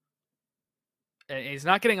 And he's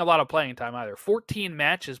not getting a lot of playing time either. 14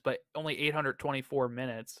 matches, but only 824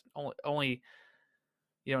 minutes. Only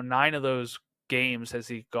 9 of those games has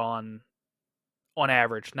he gone on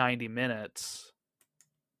average 90 minutes.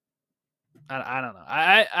 I don't know.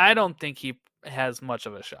 I don't think he has much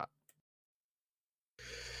of a shot.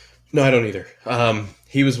 No, I don't either.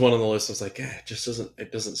 He was one on the list. I was like,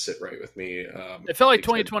 it doesn't sit right with me. It felt like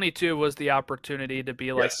Because 2022 was the opportunity to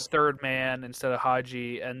be like the yes, third man instead of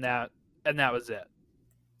Haji, and that was it.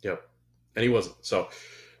 yep, and he wasn't. So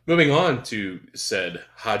moving on to said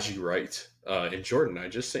Haji Wright and Jordan. I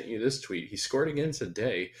just sent you this tweet. He scored again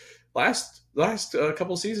today. Last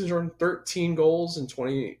couple seasons, Jordan 13 goals in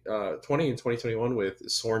 20 and 2021 with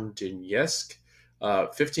Sorn Donetsk.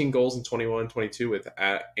 15 goals in 21-22 with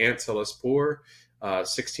Antalyaspor,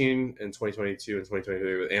 16 in 2022 and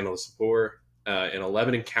 2023 with Antalyaspor, and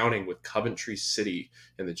 11 and counting with Coventry City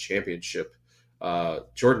in the championship.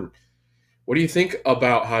 Jordan, what do you think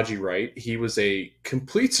about Haji Wright? He was a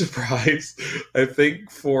complete surprise, I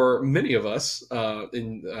think, for many of us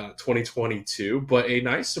in 2022, but a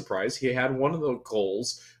nice surprise. He had one of the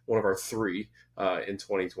goals, one of our 3 in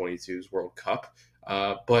 2022's World Cup.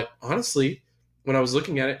 But honestly, when I was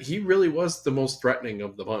looking at it, he really was the most threatening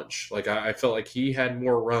of the bunch. Like I felt like he had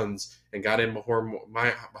more runs and got in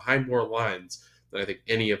behind more lines than I think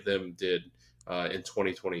any of them did in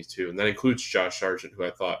 2022, and that includes Josh Sargent, who I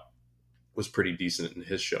thought was pretty decent in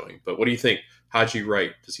his showing. But what do you think? Haji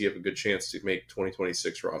Wright, does he have a good chance to make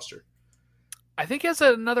 2026 roster? I think he has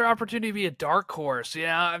another opportunity to be a dark horse.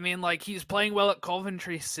 Yeah, I mean, like he's playing well at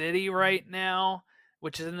Coventry City right now,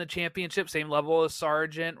 which is in the championship, same level as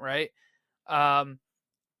Sargent, right? Um,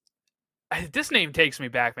 this name takes me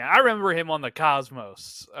back, man. I remember him on the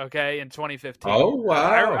Cosmos, okay, in 2015. Oh,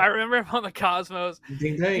 I wow. remember him on the Cosmos.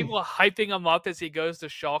 Ding, dang. People hyping him up as he goes to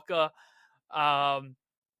Schalke um,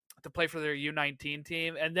 to play for their U19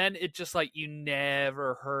 team, and then it just like you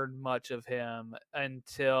never heard much of him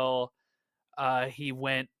until he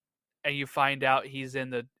went, and you find out he's in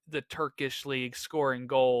the Turkish league scoring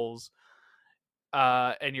goals,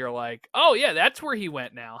 and you're like, oh yeah, that's where he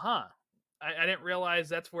went now, huh? I didn't realize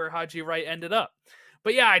that's where Haji Wright ended up.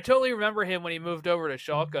 But yeah, I totally remember him when he moved over to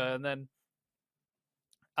Schalke, and then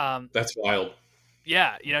That's wild.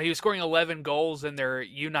 yeah, he was scoring 11 goals in their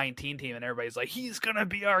U19 team, and everybody's like, he's gonna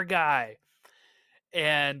be our guy.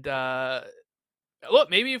 And look,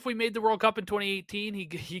 maybe if we made the World Cup in 2018,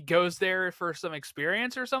 he goes there for some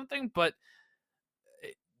experience or something. But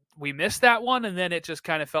we missed that one, and then it just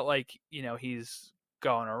kind of felt like he's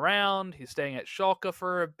going around. He's staying at Schalke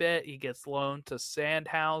for a bit. He gets loaned to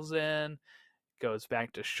Sandhausen, goes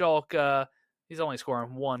back to Schalke. He's only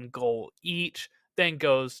scoring 1 goal each. Then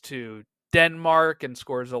goes to Denmark and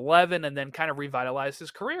scores 11, and then kind of revitalizes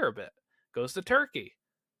his career a bit. Goes to Turkey.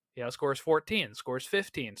 Scores 14, scores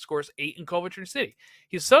 15, scores 8 in Coventry City.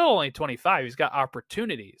 He's still only 25. He's got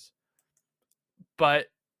opportunities. But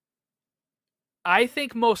I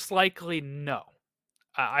think most likely no.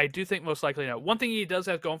 I do think most likely no. One thing he does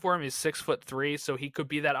have going for him is 6'3", so he could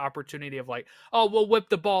be that opportunity of like, oh, we'll whip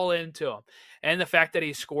the ball into him. And the fact that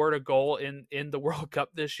he scored a goal in the World Cup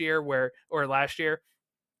this year, or last year,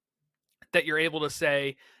 that you're able to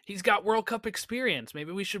say he's got World Cup experience.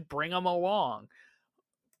 Maybe we should bring him along.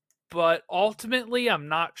 But ultimately, I'm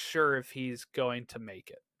not sure if he's going to make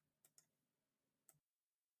it.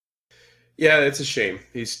 Yeah, it's a shame.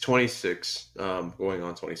 He's 26, going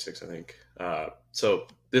on 26, I think. So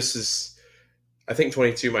this is, I think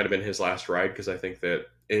 22 might have been his last ride because I think that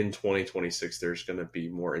in 2026 there's going to be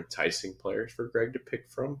more enticing players for Greg to pick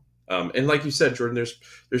from. And like you said, Jordan,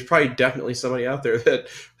 there's probably definitely somebody out there that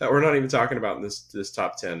we're not even talking about in this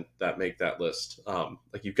top 10 that make that list.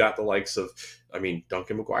 Like you've got the likes of, I mean,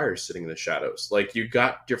 Duncan McGuire is sitting in the shadows. Like you've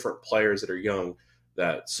got different players that are young,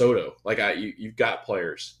 that Soto, like you've got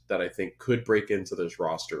players that I think could break into this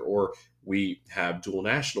roster, or we have dual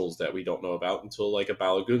nationals that we don't know about until like a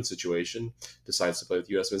Balogun situation decides to play with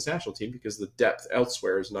U.S. men's national team because the depth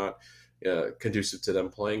elsewhere is not conducive to them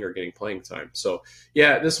playing or getting playing time. So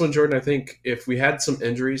yeah, this one, Jordan, I think if we had some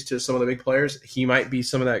injuries to some of the big players, he might be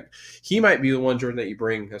some of that. He might be the one, Jordan, that you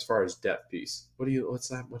bring as far as depth piece. What's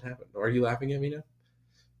that? What happened? Are you laughing at me now?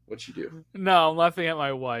 What'd you do? No, I'm laughing at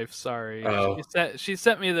my wife. Sorry, Oh, she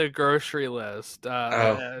sent me the grocery list. oh,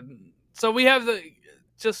 And so we have the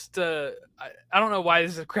just. I don't know why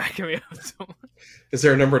this is cracking me up so much. is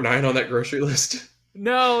there a number 9 on that grocery list?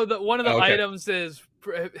 No, one of the Oh, okay. items is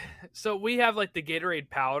so we have like the Gatorade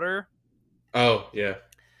powder. Oh, yeah.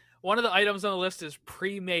 One of the items on the list is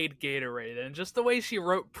pre-made Gatorade, and just the way she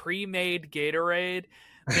wrote pre-made Gatorade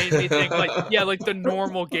made me think like, yeah, like the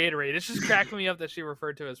normal Gatorade. It's just cracking me up that she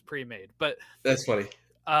referred to it as pre-made. But That's funny.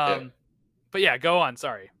 Yeah. um but yeah, go on,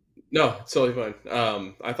 sorry. No, it's totally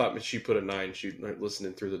fine. I thought she put a 9. She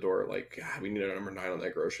listening through the door, like, God, we need a number 9 on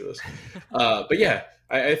that grocery list. But yeah,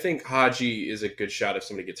 I think Haji is a good shot if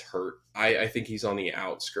somebody gets hurt. I think he's on the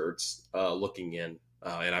outskirts, looking in.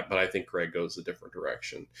 But I think Greg goes a different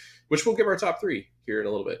direction, which we'll give our top 3 here in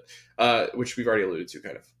a little bit, which we've already alluded to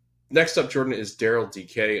kind of. Next up, Jordan, is Daryl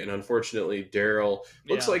DK. And unfortunately, Daryl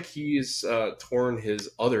looks like he's torn his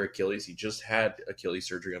other Achilles. He just had Achilles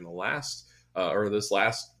surgery on the last or this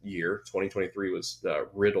last year. 2023 was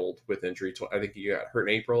riddled with injury. I think he got hurt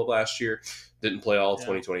in April of last year. Didn't play all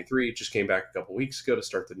 2023. Just came back a couple weeks ago to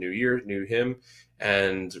start the new year. Knew him,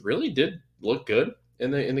 and really did look good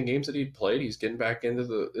in the games that he played. He's getting back into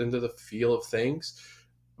the feel of things.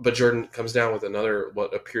 But Jordan comes down with another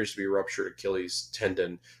what appears to be ruptured Achilles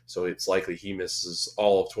tendon, so it's likely he misses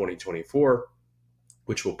all of 2024,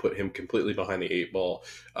 which will put him completely behind the 8 ball,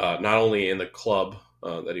 not only in the club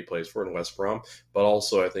that he plays for in West Brom, but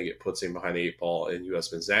also I think it puts him behind the 8 ball in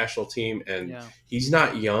U.S. men's national team. And he's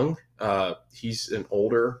not young; he's an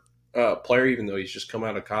older player, even though he's just come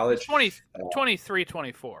out of college. 23,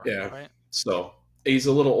 24. Yeah, right? So he's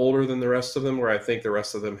a little older than the rest of them, where I think the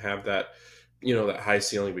rest of them have that, that high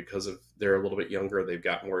ceiling because of they're a little bit younger. They've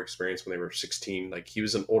got more experience when they were 16. Like he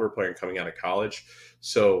was an older player coming out of college.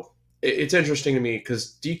 So it's interesting to me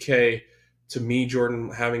because DK, to me,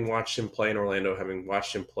 Jordan, having watched him play in Orlando, having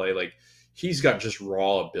watched him play, like he's got just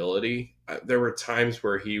raw ability. There were times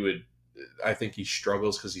where I think he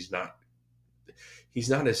struggles because he's not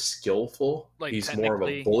as skillful. Like he's more of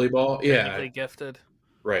a bully ball. Technically gifted.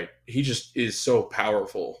 Right. He just is so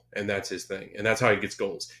powerful, and that's his thing. And that's how he gets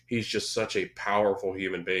goals. He's just such a powerful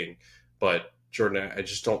human being. But Jordan, I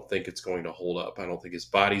just don't think it's going to hold up. I don't think his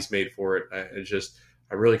body's made for it.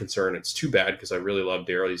 I'm really concerned. It's too bad because I really love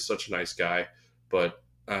Daryl. He's such a nice guy. But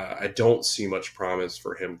I don't see much promise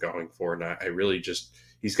for him going forward. And I really just,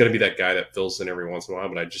 he's going to be that guy that fills in every once in a while,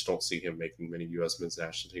 but I just don't see him making many U.S. men's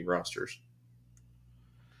national team rosters.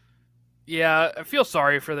 Yeah, I feel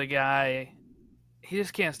sorry for the guy. He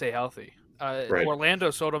just can't stay healthy. Right.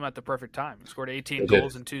 Orlando sold him at the perfect time. He scored 18 They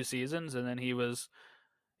goals did. in 2 seasons, and then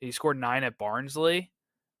he scored 9 at Barnsley,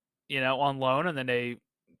 on loan, and then they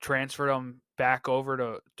transferred him back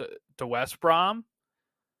over to West Brom,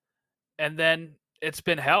 and then it's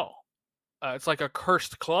been hell. It's like a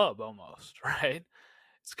cursed club almost, right?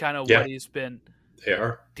 It's kind of what he's been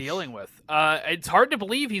dealing with. It's hard to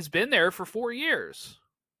believe he's been there for 4 years.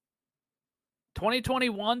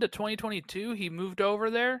 2021 to 2022, he moved over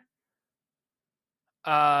there.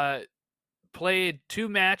 Played 2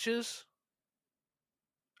 matches.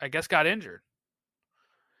 I guess got injured.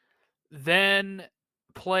 Then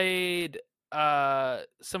played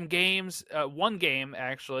some games, one game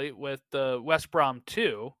actually with the West Brom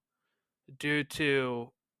 2 due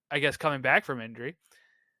to, I guess, coming back from injury.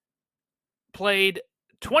 Played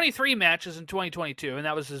 23 matches in 2022, and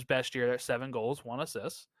that was his best year. That's 7 goals, 1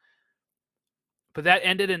 assist. But that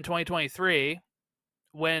ended in 2023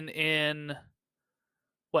 when in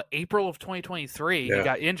April of 2023 he Yeah.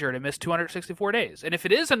 got injured and missed 264 days. And if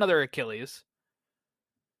it is another Achilles,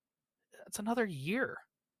 that's another year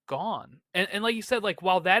gone. And like you said, like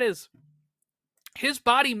while that is, his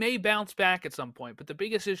body may bounce back at some point, but the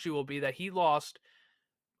biggest issue will be that he lost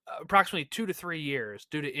approximately 2 to 3 years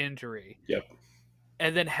due to injury, Yep.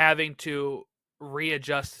 and then having to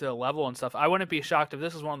readjust to the level and stuff. I wouldn't be shocked if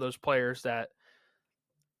this is one of those players that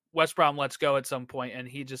West Brom lets go at some point and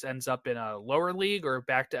he just ends up in a lower league or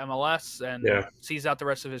back to MLS and Yeah. sees out the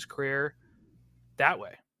rest of his career that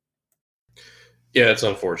way. Yeah, it's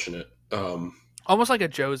unfortunate. Almost like a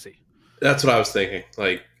Josie. That's what I was thinking.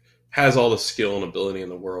 Like, has all the skill and ability in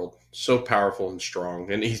the world, so powerful and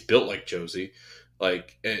strong, and he's built like Josie.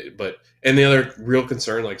 Like, but and the other real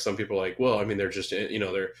concern, like some people are like, well, I mean, they're just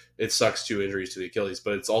they're it sucks 2 injuries to the Achilles,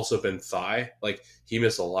 but it's also been thigh. Like he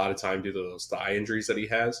missed a lot of time due to those thigh injuries that he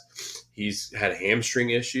has. He's had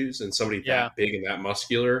hamstring issues, and somebody Yeah. that big and that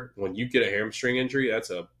muscular, when you get a hamstring injury,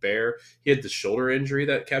 that's a bear. He had the shoulder injury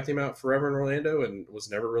that kept him out forever in Orlando and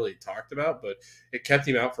was never really talked about, but it kept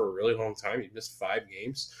him out for a really long time. He missed 5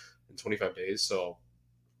 games in 25 days, so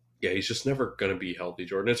yeah, he's just never going to be healthy,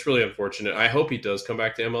 Jordan. It's really unfortunate. I hope he does come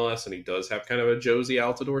back to MLS and he does have kind of a Josie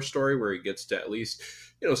Altidore story where he gets to at least,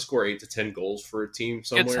 score 8 to 10 goals for a team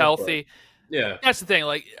somewhere. Gets But healthy. yeah. That's the thing.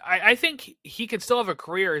 Like, I think he could still have a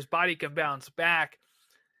career. His body can bounce back.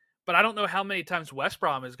 But I don't know how many times West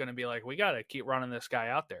Brom is going to be like, we got to keep running this guy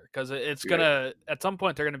out there. Because it's going to, at some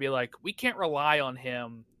point, they're going to be like, we can't rely on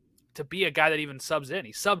him to be a guy that even subs in.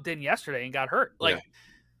 He subbed in yesterday and got hurt. Like,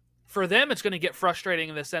 for them, it's going to get frustrating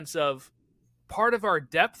in the sense of part of our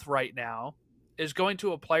depth right now is going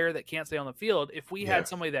to a player that can't stay on the field. If we had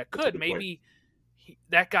somebody that could, maybe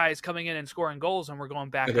that guy is coming in and scoring goals and we're going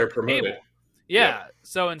back and they're up the promoted. table. Yeah.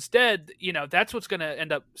 So instead, that's what's going to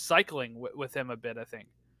end up cycling with him a bit, I think.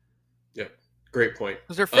 Yeah. Great point.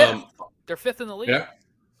 Because they're fifth. They're fifth in the league. Yeah.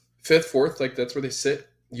 Fifth, fourth, like that's where they sit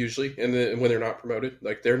usually. And then when they're not promoted,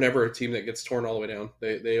 like they're never a team that gets torn all the way down.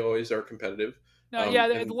 They always are competitive. No,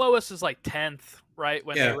 the lowest is like 10th, right?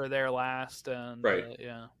 When they were there last. And right.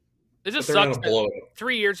 It just sucks that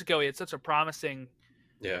 3 years ago he had such a promising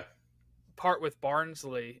part with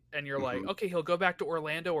Barnsley. And you're like, okay, he'll go back to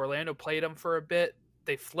Orlando. Orlando played him for a bit.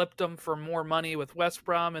 They flipped him for more money with West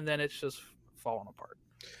Brom, and then it's just falling apart.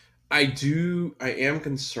 I am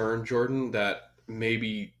concerned, Jordan, that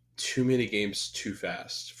maybe too many games too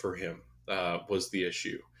fast for him was the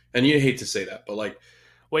issue. And you hate to say that, but like,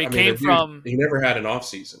 well, he never had an off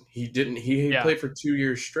season. He didn't. He played for 2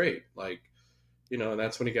 years straight. Like, and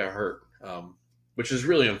that's when he got hurt, which is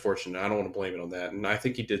really unfortunate. I don't want to blame it on that. And I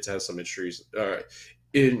think he did have some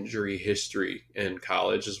injury history in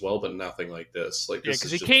college as well, but nothing like this. Like,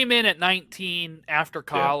 because he came in at 19 after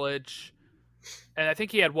college. And I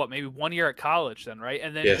think he had maybe 1 year at college then, right?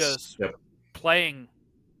 And then playing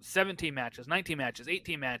 17 matches, 19 matches,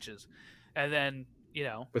 18 matches. And then,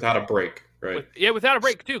 without a break, right? Without a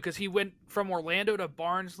break too, because he went from Orlando to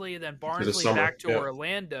Barnsley and then Barnsley back to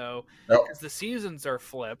Orlando because the seasons are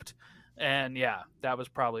flipped. And that was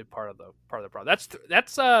probably part of the problem. That's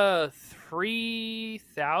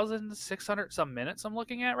 3,600 some minutes I'm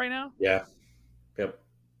looking at right now. Yeah. Yep.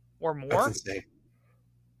 Or more. That's insane.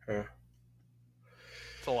 It's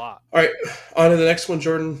a lot. All right, on to the next one,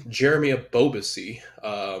 Jordan. Jeremy Abobasi.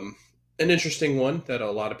 An interesting one that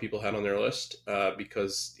a lot of people had on their list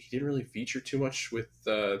because he didn't really feature too much with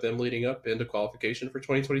them leading up into qualification for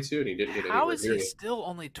 2022, and he didn't get How is he still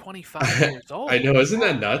only 25 years old? I know, isn't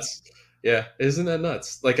that nuts? Yeah, isn't that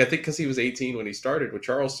nuts? Like, I think because he was 18 when he started with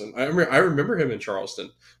Charleston. I remember him in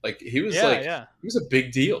Charleston. Like, he was he was a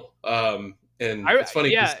big deal. And it's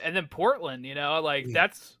funny. Yeah, and then Portland,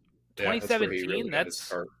 that's 2017.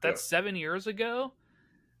 That's 7 years ago,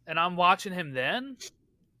 and I'm watching him then.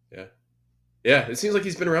 Yeah, it seems like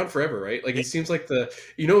he's been around forever, right? Like, it seems like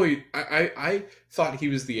I thought he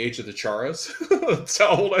was the age of the Charas. That's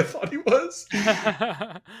how old I thought he was.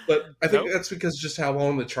 But I think that's because just how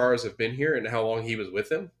long the Charas have been here and how long he was with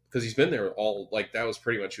them. Because he's been there that was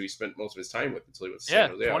pretty much who he spent most of his time with until he was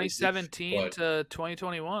 2017 to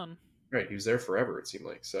 2021. Right, he was there forever, it seemed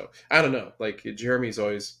like. So, I don't know. Like, Jeremy's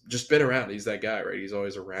always just been around. He's that guy, right? He's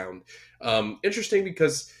always around. Interesting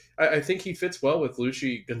because I think he fits well with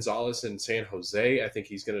Luchi Gonzalez in San Jose. I think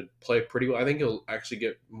he's going to play pretty well. I think he'll actually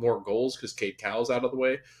get more goals because Cade Cowell's out of the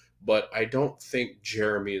way. But I don't think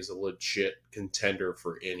Jeremy is a legit contender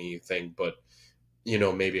for anything but,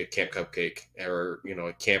 maybe a Camp Cupcake or,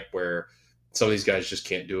 a camp where some of these guys just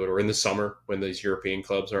can't do it. Or in the summer when these European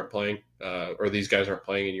clubs aren't playing, or these guys aren't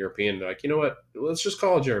playing in European, they're like, you know what? Let's just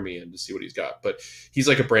call Jeremy in to see what he's got. But he's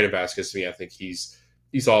like a Brandon Vasquez to me. I think he's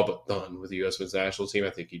all but done with the U.S. men's national team. I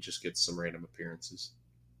think he just gets some random appearances.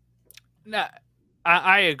 No,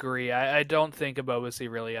 I agree. I don't think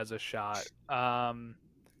Abobasi really has a shot.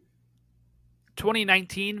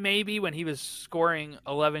 2019 maybe, when he was scoring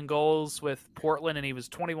 11 goals with Portland and he was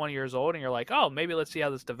 21 years old, and you're like, oh, maybe let's see how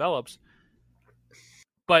this develops.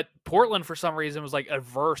 But Portland, for some reason, was like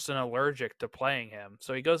averse and allergic to playing him.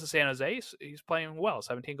 So he goes to San Jose. He's playing well.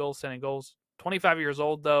 17 goals, 10 goals. 25 years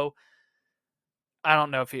old, though. I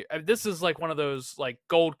don't know if this is like one of those like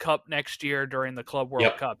Gold Cup next year during the Club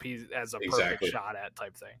World Cup. He has a perfect shot at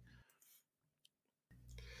type thing.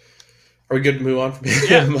 Are we good to move on from him?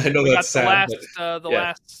 Yeah, I know that's sad. The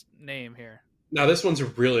last name here. Now, this one's a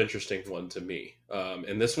real interesting one to me.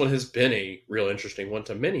 And this one has been a real interesting one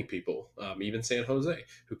to many people, even San Jose,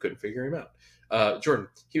 who couldn't figure him out. Jordan,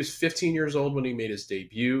 he was 15 years old when he made his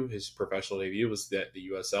debut. His professional debut was at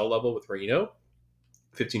the USL level with Reno.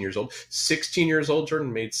 15 years old. 16 years old,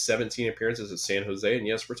 Jordan made 17 appearances at San Jose. And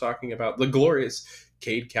yes, we're talking about the glorious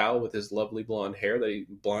Cade Cowell with his lovely blonde hair,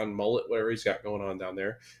 blonde mullet, whatever he's got going on down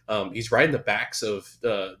there. He's riding the backs of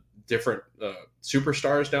different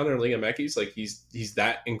superstars down there in Liga MX. Like he's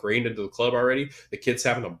that ingrained into the club already. The kid's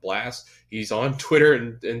having a blast. He's on Twitter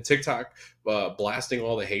and TikTok blasting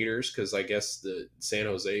all the haters because I guess the San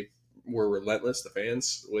Jose were relentless, the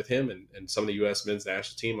fans, with him, and some of the U.S. men's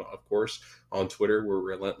national team, of course, on Twitter were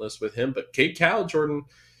relentless with him. But Cade Cowell, Jordan,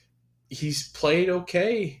 he's played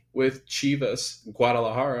okay with Chivas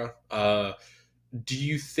Guadalajara. Do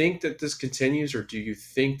you think that this continues, or do you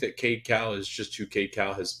think that Cade Cowell is just who Cade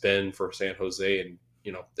Cowell has been for San Jose? And,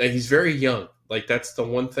 you know, and he's very young. Like, that's the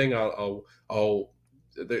one thing I'll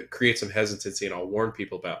that create some hesitancy, and I'll warn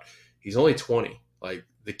people about. He's only 20. Like,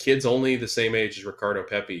 the kid's only the same age as Ricardo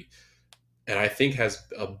Pepi, and I think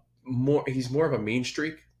he's more of a mean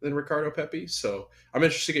streak than Ricardo Pepi. So I'm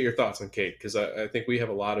interested to get your thoughts on Cade, because I think we have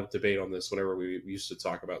a lot of debate on this whenever we used to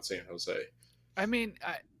talk about San Jose. I mean,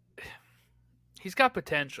 he's got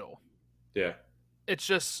potential. Yeah. It's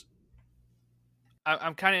just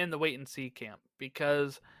I'm kind of in the wait and see camp,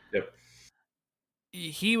 because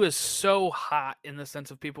he was so hot in the sense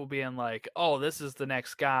of people being like, oh, this is the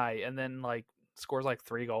next guy. And then like scores like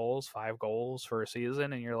 3 goals, 5 goals for a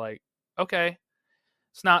season. And you're like, okay,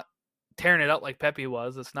 it's not tearing it up like Pepe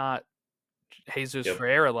was. It's not Jesus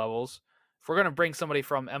Ferreira levels. If we're going to bring somebody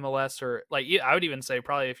from MLS, or like, I would even say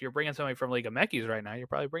probably if you're bringing somebody from Liga MX right now, you're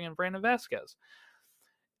probably bringing Brandon Vasquez.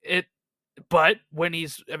 But when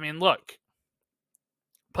look,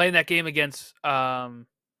 playing that game against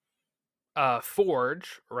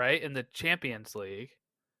Forge, right, in the Champions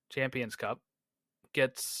Cup,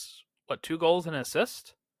 gets 2 goals and an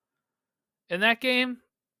assist in that game.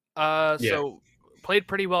 So played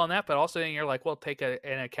pretty well in that, but also you're like, well, take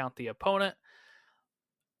into account the opponent.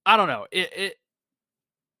 I don't know.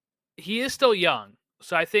 He is still young,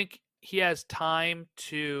 so I think he has time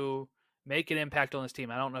to make an impact on this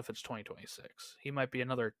team. I don't know if it's 2026. He might be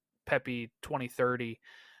another Pepe 2030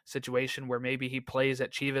 situation where maybe he plays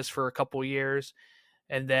at Chivas for a couple years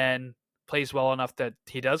and then plays well enough that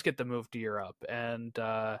he does get the move to Europe and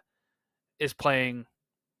is playing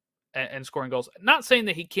and scoring goals. Not saying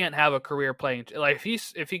that he can't have a career playing. Like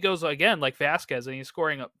if he goes again like Vasquez and he's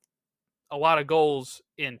scoring a lot of goals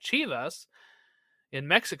in Chivas in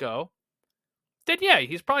Mexico, then yeah,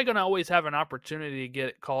 he's probably going to always have an opportunity to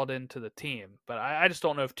get called into the team. But I just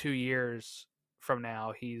don't know if 2 years from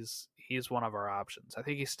now he's one of our options. I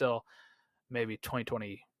think he's still maybe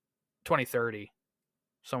 2020, 2030,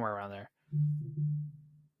 somewhere around there.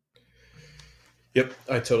 Yep,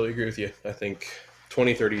 I totally agree with you. I think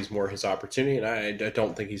 2030 is more his opportunity, and I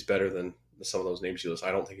don't think he's better than some of those names you list.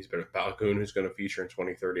 I don't think he's better than Balogun, who's going to feature in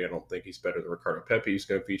 2030. I don't think he's better than Ricardo Pepi, who's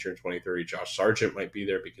going to feature in 2030. Josh Sargent might be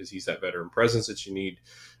there because he's that veteran presence that you need.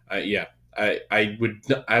 I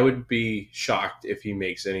would be shocked if he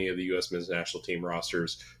makes any of the U.S. men's national team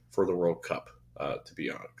rosters for the World Cup.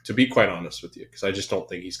 To be quite honest with you, because I just don't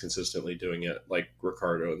think he's consistently doing it like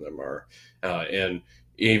Ricardo and them are. And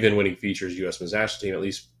even when he features U.S. men's national team, at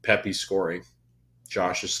least Pepe's scoring.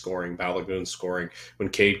 Josh is scoring, Balogun's scoring. When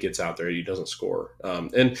Cade gets out there, he doesn't score.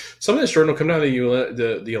 And some of this, Jordan, will come down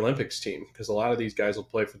to the Olympics team, because a lot of these guys will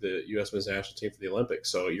play for the U.S. men's national team for the Olympics.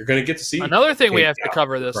 So you're going to get to see another thing Cade we have to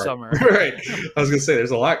cover this summer. Right. I was going to say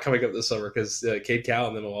there's a lot coming up this summer, because Cade Cowell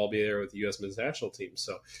and them will all be there with the U.S. men's national team.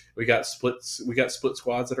 So we got split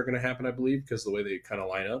squads that are going to happen, I believe, because of the way they kind of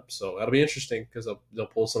line up. So that'll be interesting, because they'll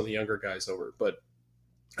pull some of the younger guys over. But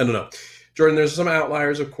I don't know. Jordan, there's some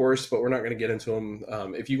outliers, of course, but we're not going to get into them.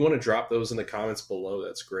 If you want to drop those in the comments below,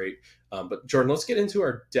 that's great. But Jordan, let's get into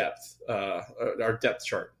our depth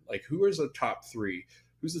chart. Like, who is the top three?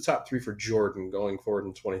 Who's the top three for Jordan going forward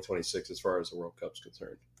in 2026 as far as the World Cup's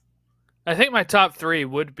concerned? I think my top three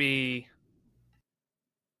would be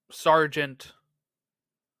Sargent.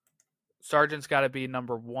 Sargent's got to be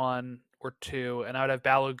number 1 or 2, and I would have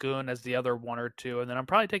Balogun as the other 1 or 2, and then I'm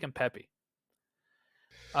probably taking Pepe.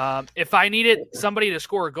 If I needed somebody to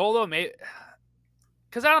score a goal, though, maybe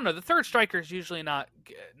because I don't know, the third striker is usually not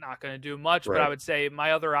going to do much. Right. But I would say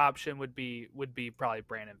my other option would be probably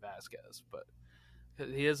Brandon Vasquez, but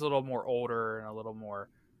he is a little more older and a little more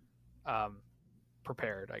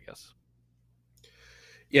prepared, I guess.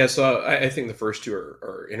 Yeah, so I think the first two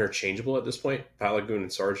are interchangeable at this point, Balogun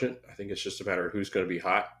and Sargent. I think it's just a matter of who's going to be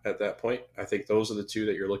hot at that point. I think those are the two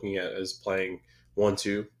that you're looking at as playing 1-2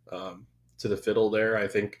 to the fiddle there. I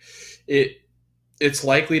think it's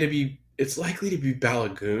likely to be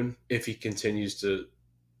Balogun if he continues to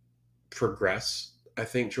progress. I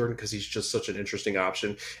think Jordan, because he's just such an interesting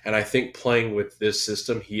option, and I think playing with this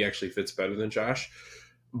system, he actually fits better than Josh.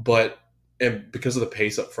 But and because of the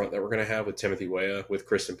pace up front that we're going to have with Timothy Weah, with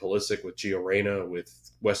Kristen Pulisic, with Gio Reyna, with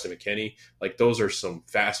Weston McKennie, like those are some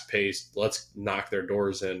fast paced, let's knock their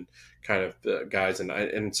doors in kind of guys.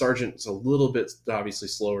 And Sargent's a little bit obviously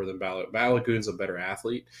slower than Balogun's a better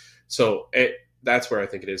athlete. So that's where I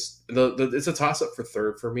think it is. It's a toss up for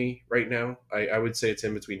third for me right now. I would say it's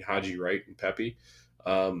in between Haji Wright and Pepe.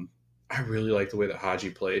 I really like the way that Haji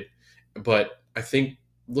played, but I think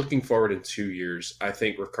looking forward in 2 years, I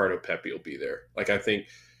think Ricardo Pepi will be there. Like, I think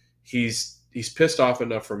he's pissed off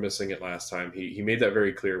enough for missing it last time. He made that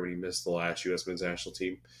very clear when he missed the last U.S. men's national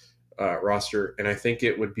team roster. And I think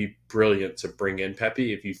it would be brilliant to bring in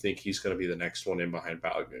Pepi if you think he's going to be the next one in behind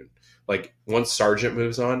Balogun. Like, once Sargent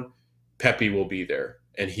moves on, Pepi will be there.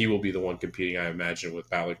 And he will be the one competing, I imagine, with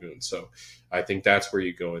Balogun. So I think that's where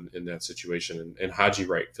you go in that situation. And Haji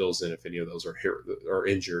Wright fills in if any of those are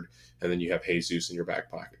injured. And then you have Jesus in your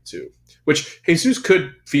back pocket, too. Which Jesus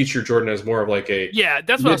could feature Jordan as more of like a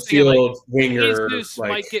that's what I was saying. Like, winger. Jesus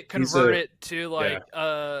might get converted to like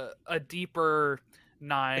a deeper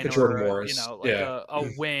 9 like a Jordan Morris.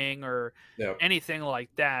 A wing or anything like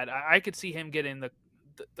that. I could see him getting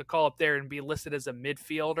the call up there and be listed as a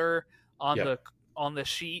midfielder on the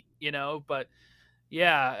sheet, but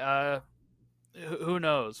who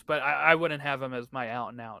knows? But I wouldn't have him as my out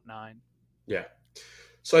and out 9. Yeah.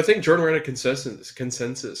 So I think, Jordan, we're in a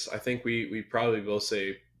consensus. I think we probably will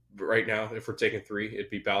say right now, if we're taking 3,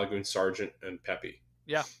 it'd be Balogun, Sargent, and Pepi.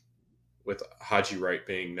 Yeah. With Haji Wright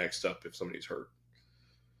being next up if somebody's hurt.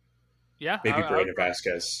 Yeah. Maybe Brandon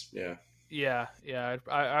Vasquez. Yeah. Yeah.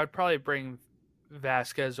 I'd probably bring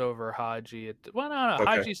Vasquez over Haji. No. Okay.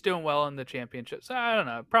 Haji's doing well in the championship. So I don't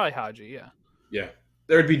know. Probably Haji, yeah. Yeah.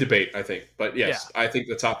 There would be debate, I think. But yes, I think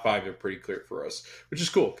the top 5 are pretty clear for us, which is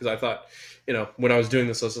cool because I thought, when I was doing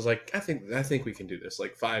this list, I was like, I think we can do this.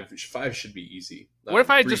 Like 5 should be easy. What if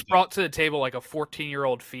I just brought to the table like a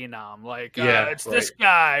 14-year-old phenom? Like, it's right. This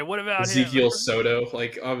guy. What about Ezekiel him? Soto?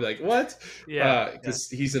 Like, I'm like, what? Yeah. Because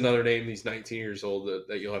he's another name. He's 19 years old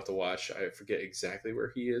that you'll have to watch. I forget exactly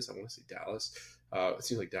where he is. I want to say Dallas. It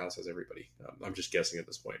seems like Dallas has everybody. I'm just guessing at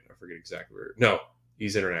this point. I forget exactly where. No,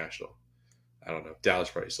 he's international. I don't know. Dallas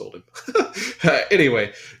probably sold him.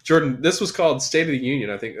 Anyway, Jordan, this was called State of the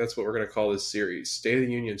Union. I think that's what we're going to call this series, State of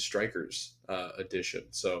the Union Strikers edition.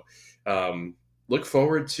 So look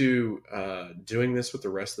forward to doing this with the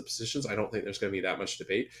rest of the positions. I don't think there's going to be that much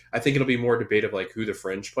debate. I think it'll be more debate of like who the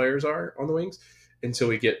fringe players are on the wings until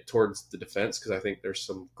we get towards the defense, because I think there's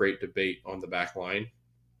some great debate on the back line.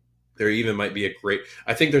 There even might be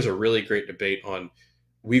I think there's a really great debate on.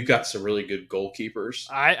 We've got some really good goalkeepers.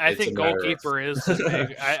 I think goalkeeper is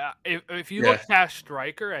the big. If you look past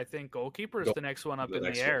striker, I think goalkeeper is the next one up in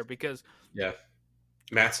the air because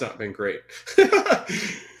Matt's not been great,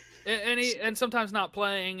 and sometimes not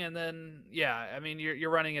playing, and then I mean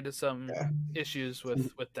you're running into some issues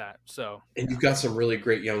with that. So and you've got some really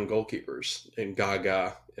great young goalkeepers in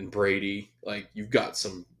Gaga and Brady. Like you've got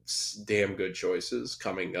some damn good choices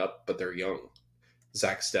coming up, but they're young.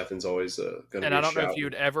 Zach Steffen's always going to be. And I don't know if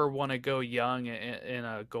you'd ever want to go young in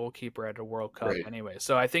a goalkeeper at a World Cup anyway.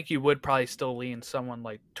 So I think you would probably still lean someone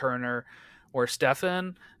like Turner or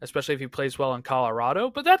Steffen, especially if he plays well in Colorado.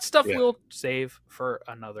 But that stuff we'll save for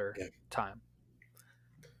another time.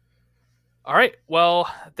 All right. Well,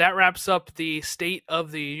 that wraps up the State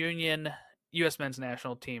of the Union U.S. Men's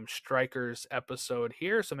National Team Strikers episode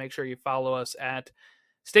here. So make sure you follow us at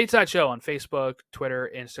Stateside Show on Facebook, Twitter,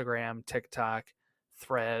 Instagram, TikTok,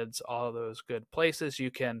 Threads, all of those good places. You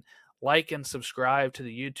can like and subscribe to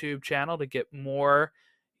the YouTube channel to get more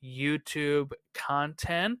YouTube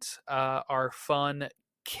content. Our fun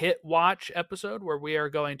kit watch episode where we are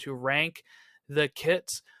going to rank the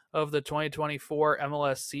kits of the 2024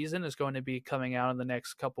 MLS season is going to be coming out in the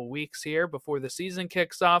next couple weeks here before the season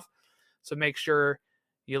kicks off. So make sure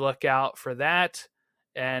you look out for that,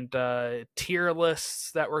 and tier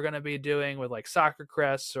lists that we're going to be doing with like soccer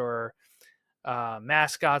crests or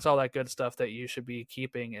mascots, all that good stuff that you should be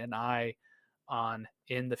keeping an eye on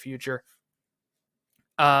in the future.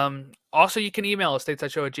 Also, you can email us,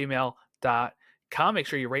 statesideshow@gmail.com. Make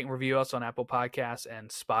sure you rate and review us on Apple Podcasts and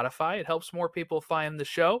Spotify. It helps more people find the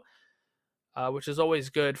show, which is always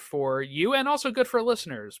good for you and also good for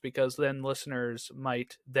listeners, because then listeners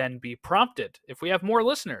might then be prompted. If we have more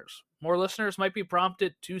listeners might be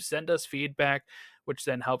prompted to send us feedback, which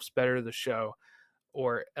then helps better the show,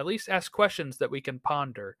 or at least ask questions that we can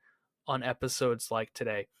ponder on episodes like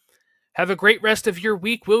today. Have a great rest of your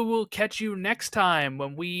week. We will catch you next time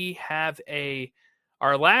when we have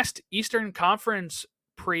our last Eastern Conference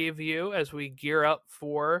preview as we gear up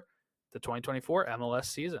for the 2024 MLS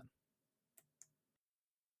season.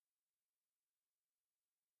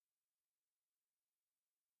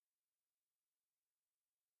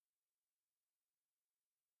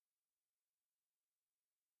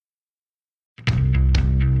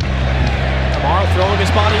 Throwing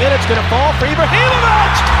his body in, it's going to fall for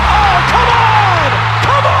Ibrahimovic! Oh,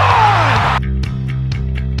 come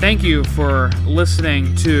on! Thank you for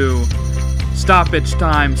listening to Stoppage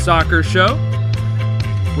Time Soccer Show.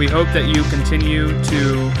 We hope that you continue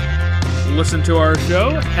to listen to our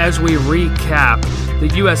show as we recap the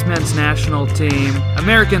U.S. men's national team,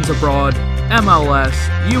 Americans abroad, MLS,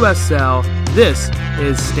 USL. This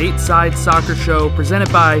is Stateside Soccer Show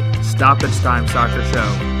presented by Stoppage Time Soccer Show.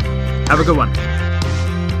 Have a good one.